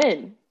 I'm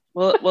in.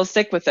 We'll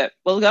stick with it.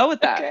 We'll go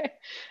with that.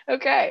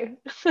 Okay.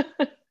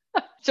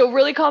 So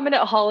really common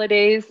at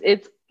holidays.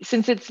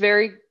 Since it's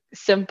very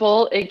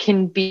simple, it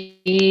can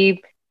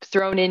be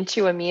thrown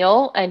into a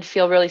meal and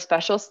feel really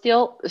special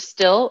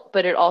still,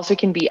 but it also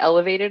can be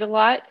elevated a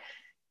lot.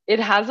 It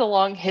has a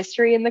long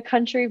history in the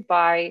country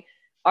by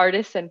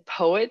artists and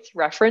poets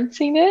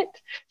referencing it.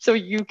 So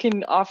you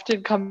can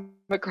often come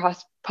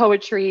across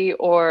poetry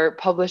or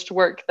published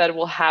work that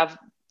will have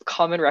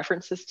common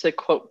references to,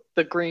 quote,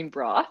 the green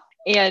broth.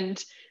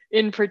 And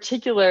in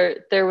particular,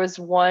 there was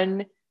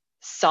one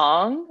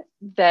song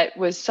that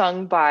was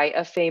sung by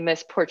a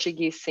famous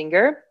Portuguese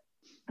singer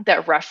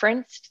that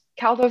referenced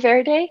Caldo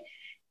Verde.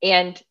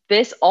 And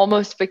this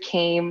almost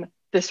became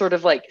the sort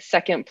of like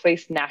second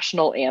place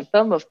national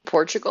anthem of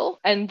Portugal.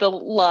 And the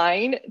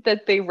line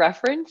that they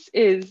reference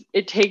is,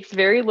 "It takes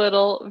very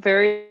little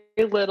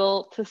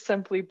to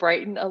simply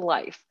brighten a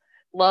life.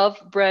 Love,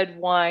 bread,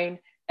 wine,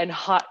 and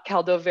hot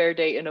Caldo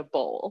Verde in a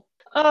bowl."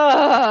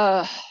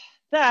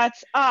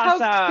 That's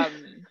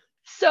awesome.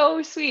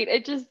 So sweet.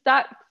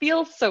 That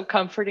feels so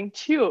comforting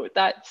too.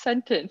 That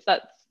sentence,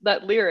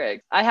 that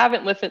lyric. I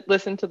haven't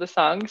listened to the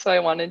song, so I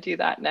want to do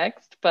that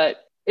next. But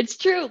it's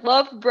true.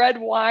 Love bread,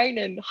 wine,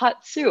 and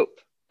hot soup,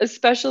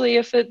 especially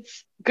if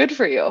it's good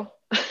for you.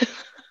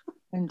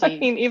 Indeed. I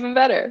mean, even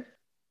better.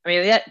 I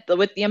mean, yeah,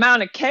 with the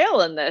amount of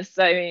kale in this,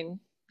 I mean,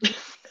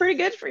 pretty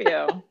good for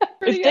you.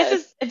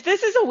 If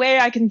this is a way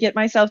I can get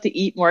myself to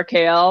eat more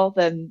kale,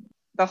 then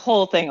the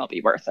whole thing will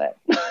be worth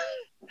it.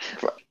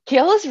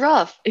 Kale is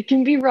rough. It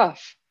can be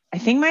rough. I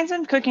think mine's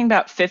been cooking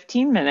about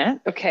 15 minutes.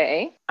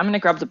 Okay. I'm going to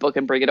grab the book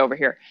and bring it over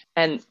here.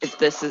 And if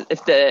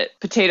the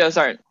potatoes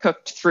aren't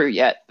cooked through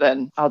yet,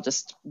 then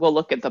we'll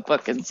look at the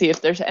book and see if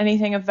there's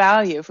anything of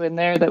value in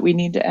there that we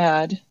need to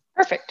add.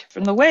 Perfect.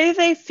 From the way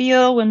they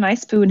feel when my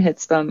spoon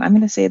hits them, I'm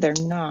going to say they're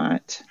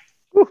not.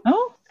 Ooh.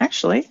 Oh,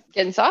 actually.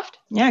 Getting soft?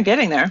 Yeah,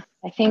 getting there.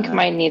 I think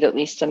mine need at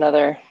least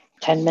another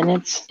 10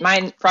 minutes.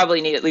 Mine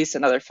probably need at least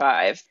another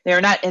 5.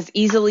 They're not as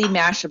easily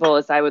mashable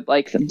as I would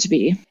like them to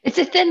be. It's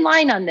a thin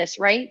line on this,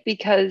 right?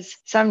 Because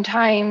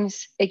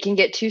sometimes it can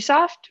get too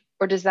soft,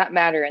 or does that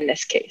matter in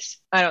this case?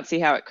 I don't see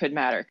how it could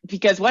matter.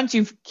 Because once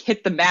you've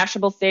hit the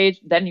mashable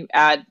stage, then you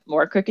add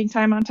more cooking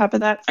time on top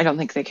of that. I don't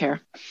think they care.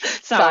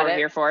 It's not what we're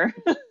here for.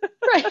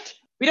 Right.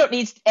 We don't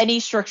need any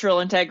structural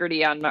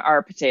integrity on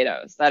our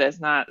potatoes. That is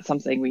not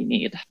something we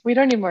need. We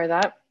don't need more of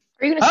that.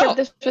 Are you going to serve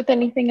this with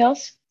anything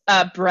else?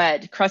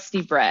 Bread,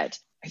 crusty bread.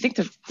 I think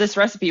this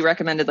recipe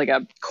recommended like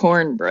a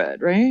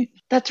cornbread, right?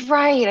 That's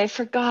right. I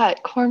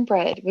forgot.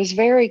 Cornbread was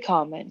very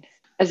common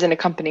as an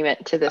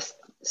accompaniment to this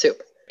soup.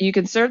 You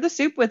can serve the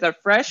soup with a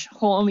fresh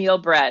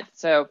wholemeal bread,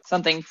 so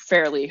something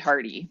fairly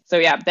hearty. So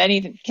yeah,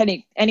 any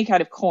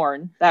kind of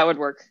corn, that would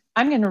work.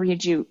 I'm going to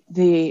read you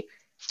the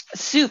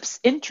soup's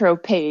intro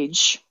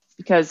page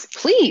because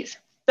please.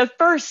 The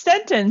first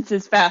sentence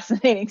is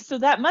fascinating, so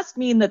that must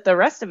mean that the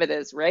rest of it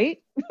is,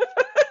 right?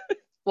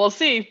 We'll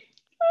see.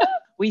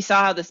 We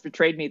saw how this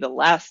betrayed me the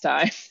last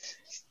time.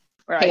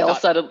 Kale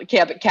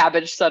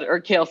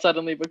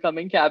suddenly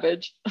becoming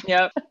cabbage.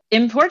 Yep.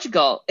 In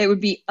Portugal, it would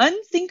be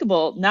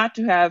unthinkable not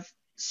to have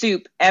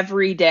soup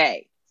every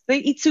day. They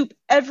eat soup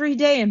every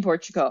day in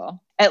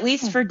Portugal, at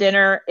least for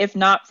dinner, if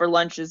not for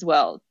lunch as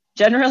well.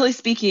 Generally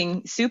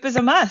speaking, soup is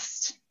a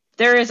must.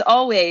 There is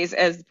always,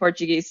 as the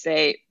Portuguese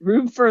say,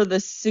 room for the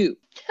soup.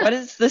 What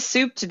is the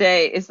soup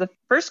today is the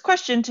first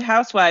question to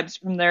housewives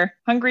from their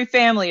hungry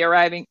family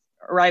arriving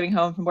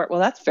home from work. Well,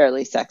 that's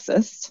fairly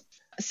sexist.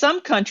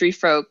 Some country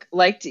folk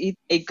like to eat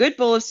a good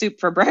bowl of soup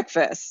for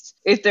breakfast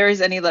if there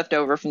is any left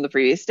over from the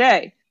previous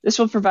day. This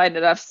will provide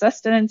enough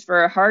sustenance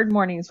for a hard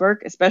morning's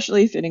work,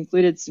 especially if it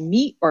included some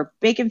meat or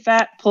bacon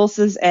fat,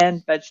 pulses,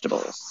 and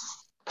vegetables.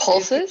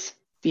 Pulses?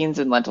 Beans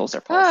and lentils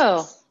are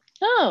pulses.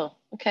 Oh,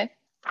 okay.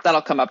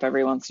 That'll come up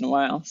every once in a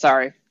while.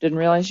 Sorry. Didn't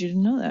realize you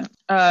didn't know that.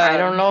 I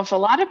don't know if a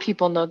lot of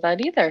people know that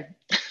either.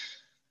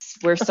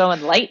 We're so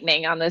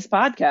enlightening on this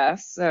podcast.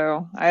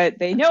 So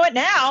they know it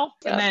now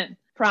and then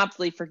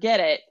promptly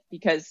forget it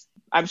because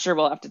I'm sure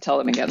we'll have to tell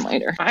them again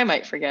later. I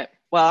might forget.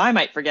 Well, I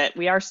might forget.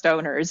 We are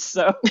stoners,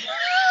 so.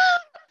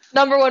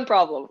 Number one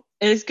problem.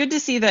 It is good to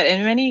see that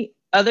in many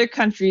other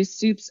countries,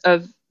 soups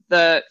of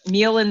the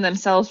meal in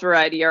themselves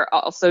variety are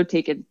also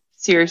taken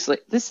seriously.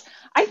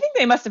 I think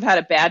they must have had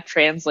a bad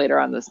translator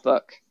on this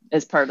book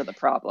as part of the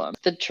problem.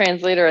 The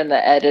translator and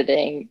the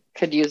editing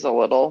could use a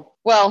little.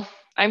 Well,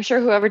 I'm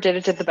sure whoever did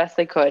it did the best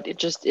they could.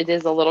 It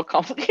is a little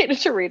complicated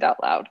to read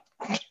out loud.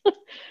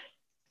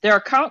 There are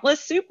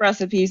countless soup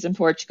recipes in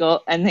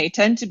Portugal, and they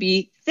tend to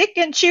be thick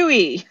and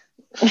chewy.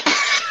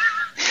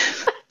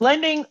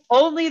 Blending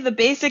only the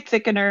basic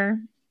thickener,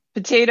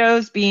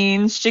 potatoes,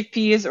 beans,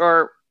 chickpeas,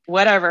 or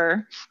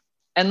whatever,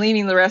 and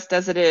leaving the rest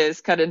as it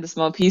is, cut into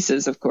small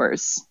pieces, of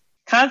course.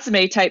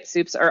 Consommé-type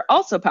soups are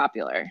also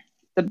popular,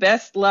 the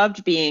best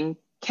loved being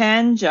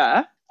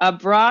canja, a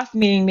broth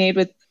being made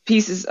with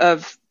pieces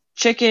of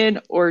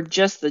chicken or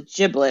just the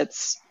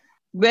giblets,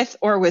 with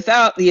or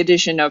without the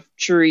addition of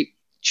chorico.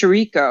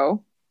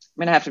 I'm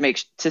going to have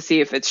to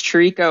see if it's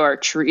chorico or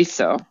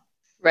chorizo.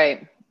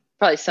 Right.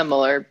 Probably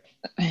similar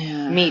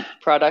meat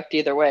product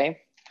either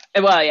way.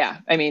 Well, yeah.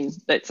 I mean,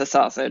 it's a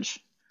sausage.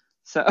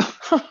 So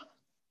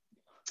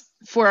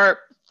for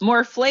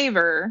more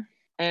flavor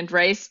and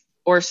rice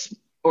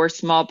or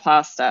small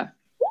pasta.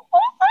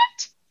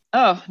 What?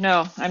 Oh,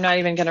 no. I'm not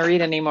even going to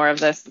read any more of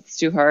this. It's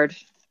too hard.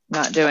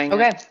 Not doing it.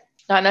 Okay.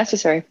 Not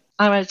necessary.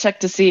 I'm going to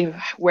check to see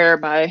where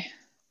my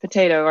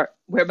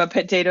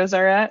potatoes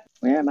are at.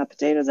 Where are my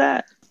potatoes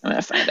at? I'm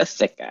going to find a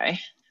thick guy.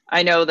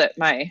 I know that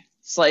my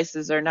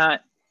slices are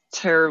not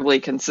terribly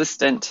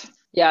consistent.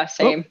 Yeah,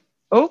 same.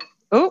 Oh,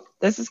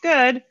 this is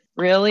good.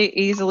 Really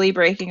easily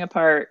breaking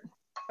apart.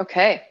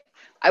 Okay.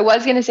 I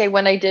was going to say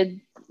when I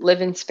did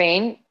live in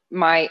Spain,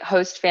 my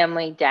host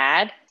family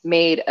dad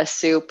made a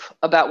soup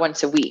about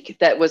once a week.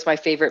 That was my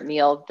favorite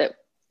meal that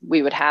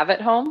we would have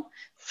at home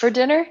for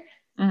dinner.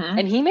 Mm-hmm.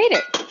 And he made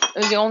it. It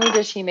was the only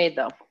dish he made,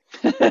 though.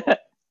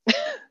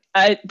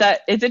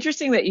 It's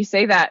interesting that you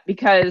say that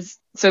because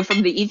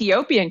from the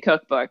Ethiopian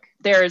cookbook,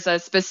 there's a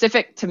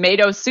specific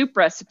tomato soup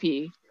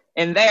recipe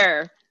in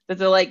there that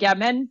they're like, yeah,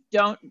 men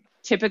don't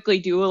typically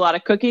do a lot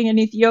of cooking in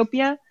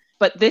Ethiopia.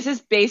 but this is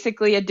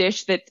basically a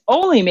dish that's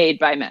only made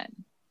by men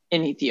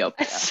in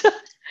Ethiopia.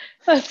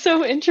 That's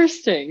so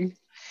interesting.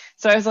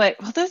 So I was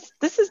like, well,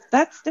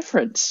 that's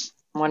different.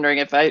 I'm wondering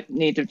if I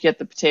need to get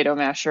the potato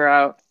masher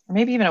out, or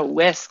maybe even a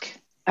whisk.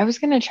 I was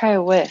going to try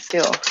a whisk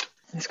too.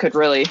 This could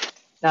really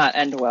not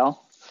end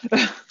well.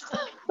 This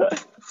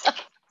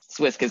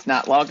whisk is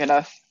not long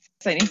enough.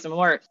 I need some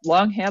more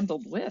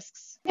long-handled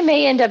whisks. I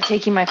may end up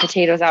taking my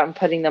potatoes out and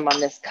putting them on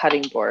this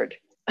cutting board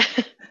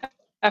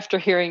after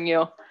hearing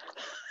you.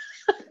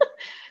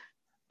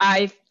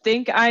 I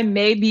think I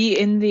may be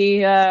in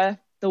the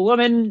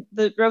woman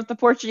that wrote the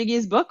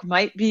Portuguese book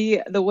might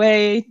be the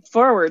way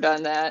forward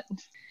on that,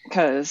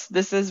 because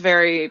this is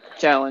very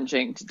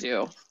challenging to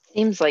do.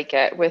 Seems like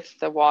it with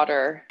the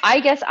water. I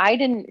guess I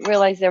didn't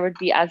realize there would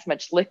be as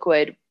much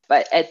liquid,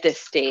 but at this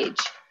stage.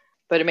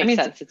 But it makes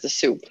sense. It's a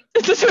soup.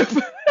 It's a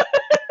soup.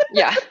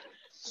 Yeah.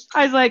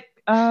 I was like,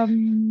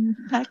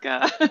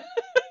 Becca.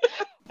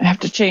 I have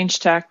to change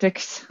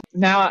tactics.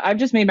 Now I've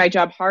just made my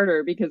job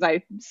harder because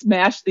I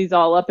smashed these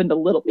all up into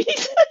little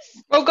pieces.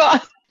 Oh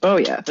God. Oh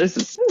yeah, this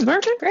is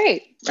working.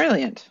 Great.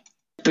 Brilliant.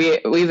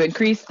 We've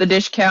increased the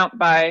dish count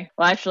by,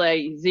 well, actually I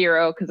used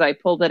 0 because I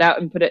pulled it out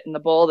and put it in the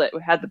bowl that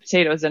had the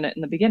potatoes in it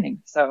in the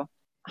beginning. So,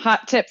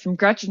 hot tip from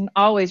Gretchen: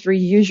 always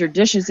reuse your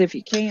dishes if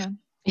you can.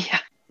 Yeah.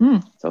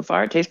 So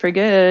far it tastes pretty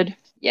good.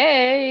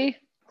 Yay.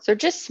 So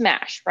just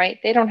smash, right?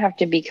 They don't have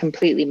to be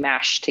completely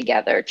mashed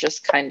together,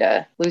 just kind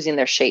of losing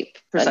their shape.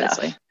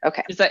 Precisely. Enough.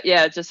 Okay.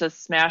 It just says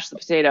smash the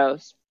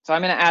potatoes. So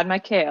I'm going to add my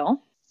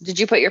kale. Did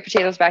you put your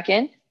potatoes back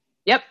in?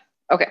 Yep.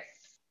 Okay.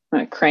 I'm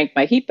going to crank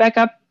my heat back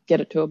up,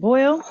 get it to a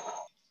boil.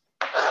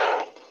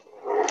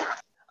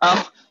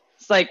 Oh,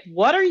 it's like,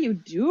 what are you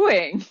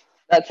doing?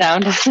 That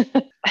sound.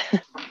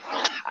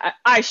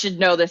 I should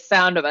know the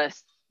sound of a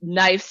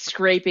knife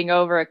scraping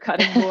over a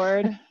cutting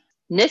board.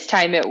 This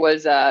time it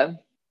was a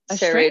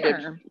serrated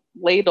strainer.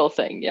 ladle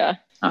thing. Yeah.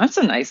 Oh, that's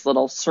a nice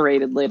little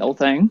serrated ladle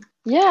thing.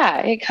 Yeah,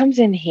 it comes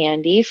in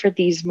handy for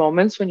these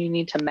moments when you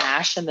need to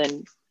mash and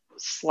then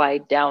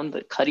slide down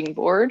the cutting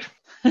board.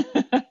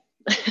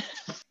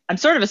 I'm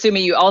sort of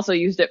assuming you also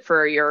used it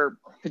for your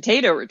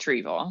potato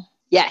retrieval.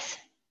 Yes.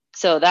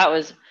 So that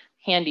was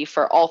handy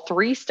for all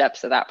 3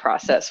 steps of that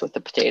process with the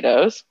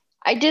potatoes.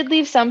 I did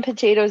leave some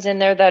potatoes in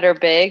there that are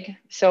big,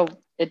 so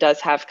it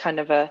does have kind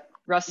of a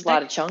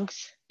lot of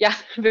chunks. Yeah,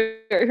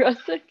 very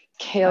rustic.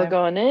 Kale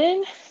going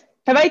in.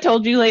 Have I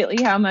told you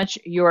lately how much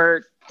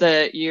your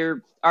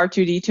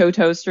R2D2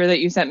 toaster that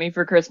you sent me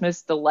for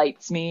Christmas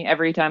delights me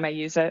every time I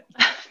use it?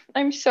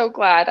 I'm so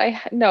glad.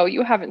 No,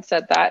 you haven't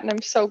said that, and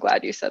I'm so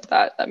glad you said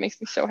that. That makes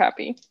me so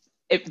happy.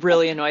 It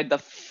really annoyed the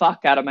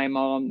fuck out of my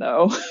mom,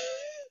 though.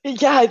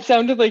 Yeah, it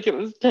sounded like it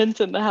was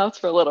tense in the house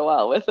for a little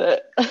while with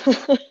it.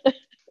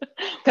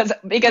 Because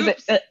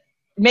it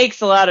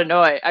makes a lot of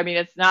noise. I mean,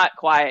 it's not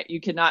quiet.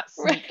 You cannot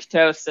sneak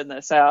toast in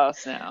this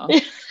house now.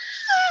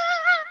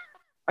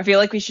 I feel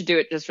like we should do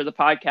it just for the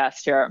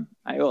podcast here.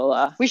 I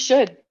will. We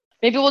should.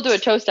 Maybe we'll do a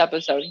toast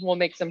episode. We'll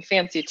make some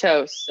fancy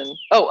toasts. And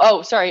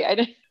sorry, I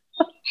didn't.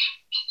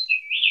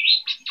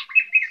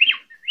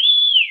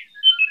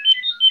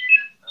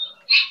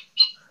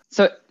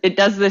 So it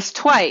does this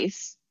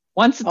twice.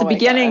 Once at the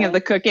beginning of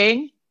the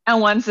cooking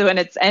and once when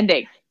it's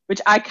ending,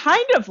 which I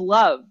kind of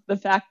love the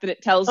fact that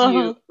it tells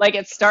you, like,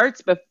 it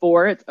starts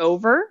before it's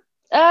over.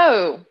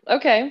 Oh,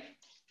 okay.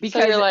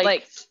 Because so you're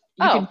like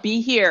you can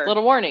be here.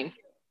 Little warning.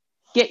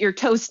 Get your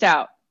toast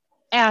out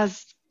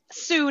as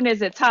soon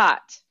as it's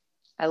hot.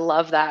 I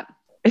love that.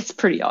 It's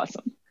pretty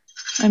awesome.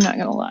 I'm not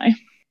going to lie.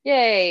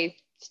 Yay.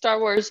 Star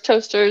Wars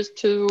toasters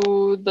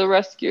to the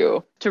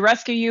rescue. To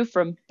rescue you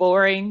from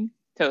boring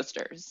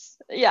toasters.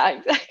 Yeah,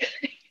 exactly.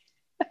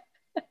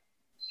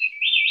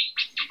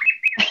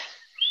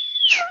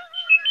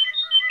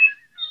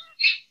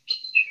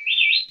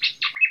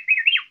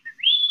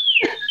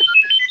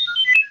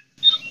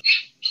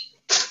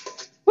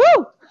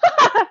 Woo!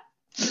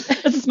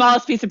 That's the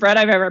smallest piece of bread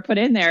I've ever put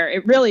in there.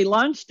 It really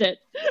launched it.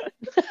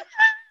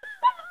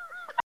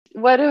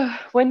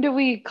 When do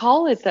we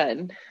call it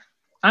then?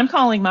 I'm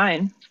calling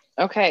mine.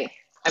 Okay.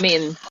 I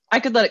mean, I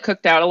could let it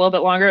cook down a little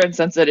bit longer, and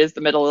since it is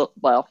the middle,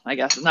 well, I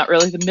guess it's not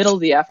really the middle of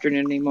the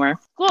afternoon anymore.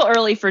 A little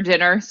early for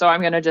dinner, so I'm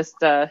going to just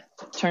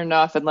turn it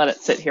off and let it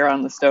sit here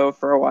on the stove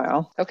for a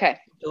while. Okay.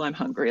 Until I'm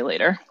hungry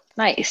later.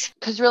 Nice.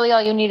 Because really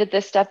all you need at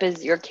this step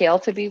is your kale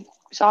to be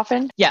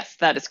softened? Yes,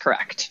 that is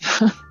correct.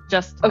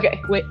 Just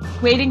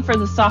waiting for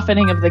the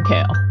softening of the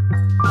kale.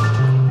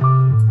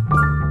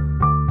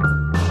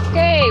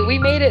 Okay, we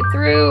made it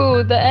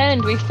through the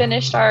end. We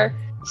finished our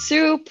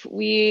soup.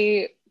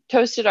 We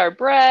toasted our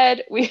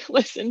bread. We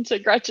listened to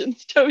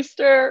Gretchen's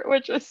toaster,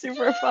 which was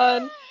super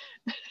fun.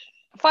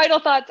 Final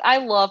thoughts. I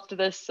loved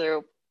this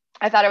soup.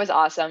 I thought it was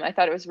awesome. I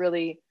thought it was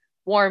really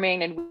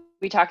warming, and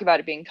we talked about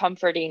it being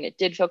comforting. It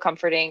did feel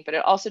comforting, but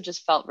it also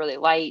just felt really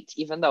light,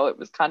 even though it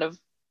was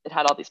it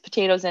had all these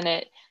potatoes in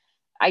it.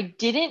 I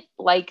didn't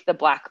like the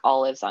black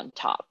olives on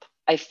top.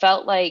 I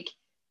felt like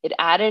it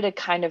added a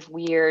kind of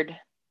weird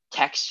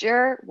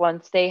texture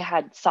once they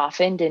had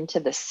softened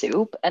into the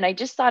soup, and I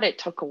just thought it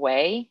took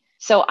away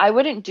So I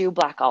wouldn't do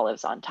black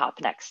olives on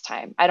top next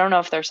time. I don't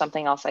know if there's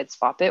something else I'd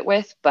swap it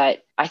with,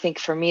 but I think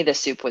for me, the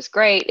soup was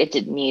great. It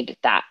didn't need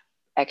that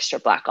extra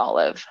black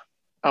olive.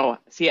 Oh,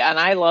 see, and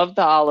I love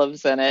the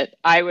olives in it.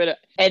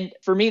 And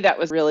for me, that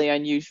was really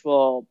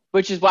unusual,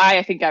 which is why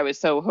I think I was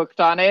so hooked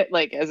on it.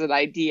 Like, as an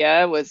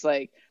idea, was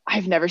like,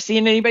 I've never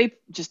seen anybody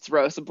just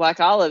throw some black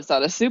olives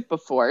on a soup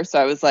before. So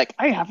I was like,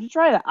 I have to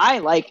try that. I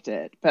liked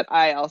it, but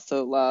I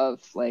also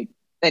love, like,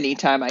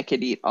 anytime I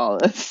could eat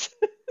olives.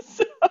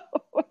 So,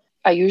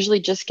 I usually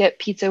just get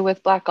pizza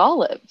with black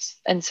olives.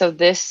 And so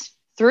this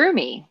threw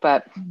me,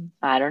 but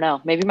I don't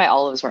know. Maybe my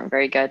olives weren't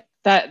very good.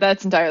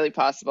 that's entirely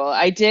possible.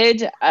 I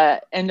did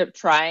end up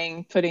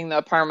trying putting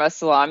the Parma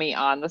salami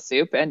on the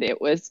soup, and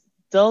it was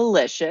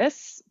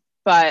delicious.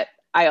 But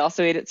I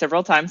also ate it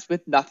several times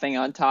with nothing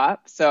on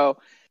top. So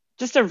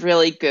just a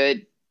really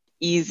good,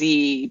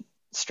 easy,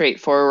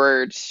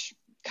 straightforward,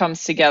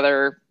 comes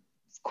together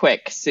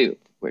quick soup,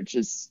 which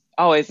is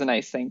always a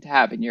nice thing to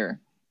have in your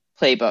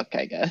playbook,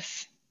 I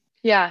guess.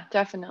 Yeah,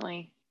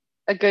 definitely.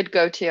 A good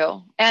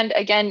go-to. And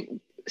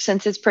again,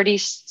 since it's pretty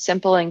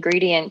simple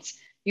ingredients,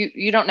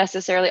 you don't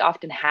necessarily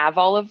often have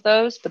all of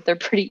those, but they're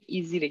pretty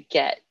easy to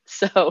get.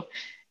 So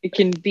it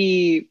can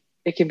be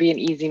an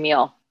easy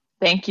meal.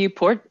 Thank you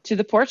to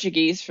the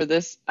Portuguese for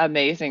this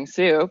amazing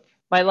soup.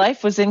 My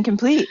life was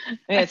incomplete. I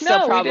mean, I it's still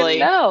know, we didn't probably,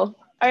 know.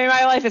 I mean,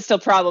 my life is still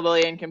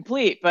probably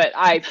incomplete, but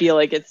I feel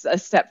like it's a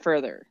step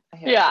further.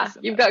 Yeah,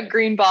 you've got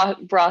green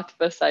broth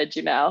beside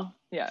you now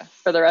Yes.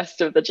 for the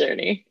rest of the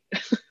journey.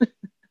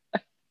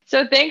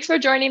 So thanks for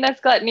joining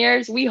us,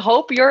 Gluttoners. We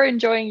hope you're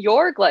enjoying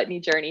your gluttony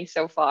journey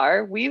so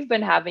far. We've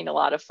been having a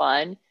lot of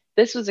fun.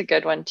 This was a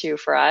good one too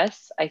for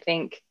us. I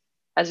think,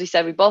 as we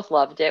said, we both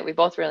loved it. We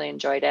both really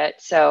enjoyed it.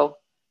 So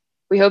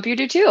we hope you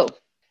do too.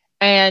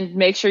 And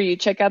make sure you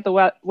check out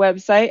the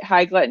website,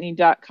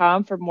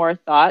 hightogluttony.com, for more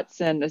thoughts,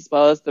 and as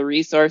well as the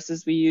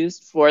resources we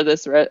used for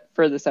this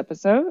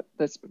episode.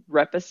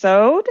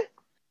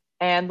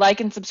 And like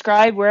and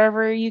subscribe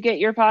wherever you get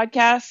your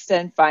podcasts,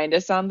 and find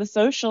us on the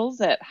socials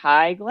at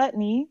High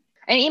Gluttony.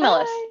 And email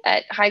us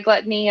at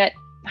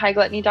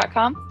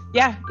hightogluttony@hightogluttony.com.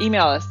 Yeah,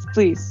 email us.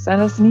 Please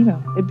send us an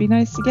email. It'd be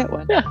nice to get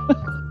one.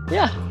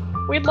 Yeah,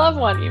 we'd love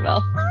one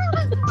email.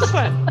 Just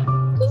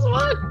one. Just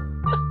one.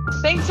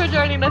 Thanks for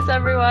joining us,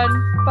 everyone.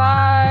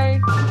 Bye.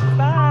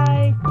 Bye.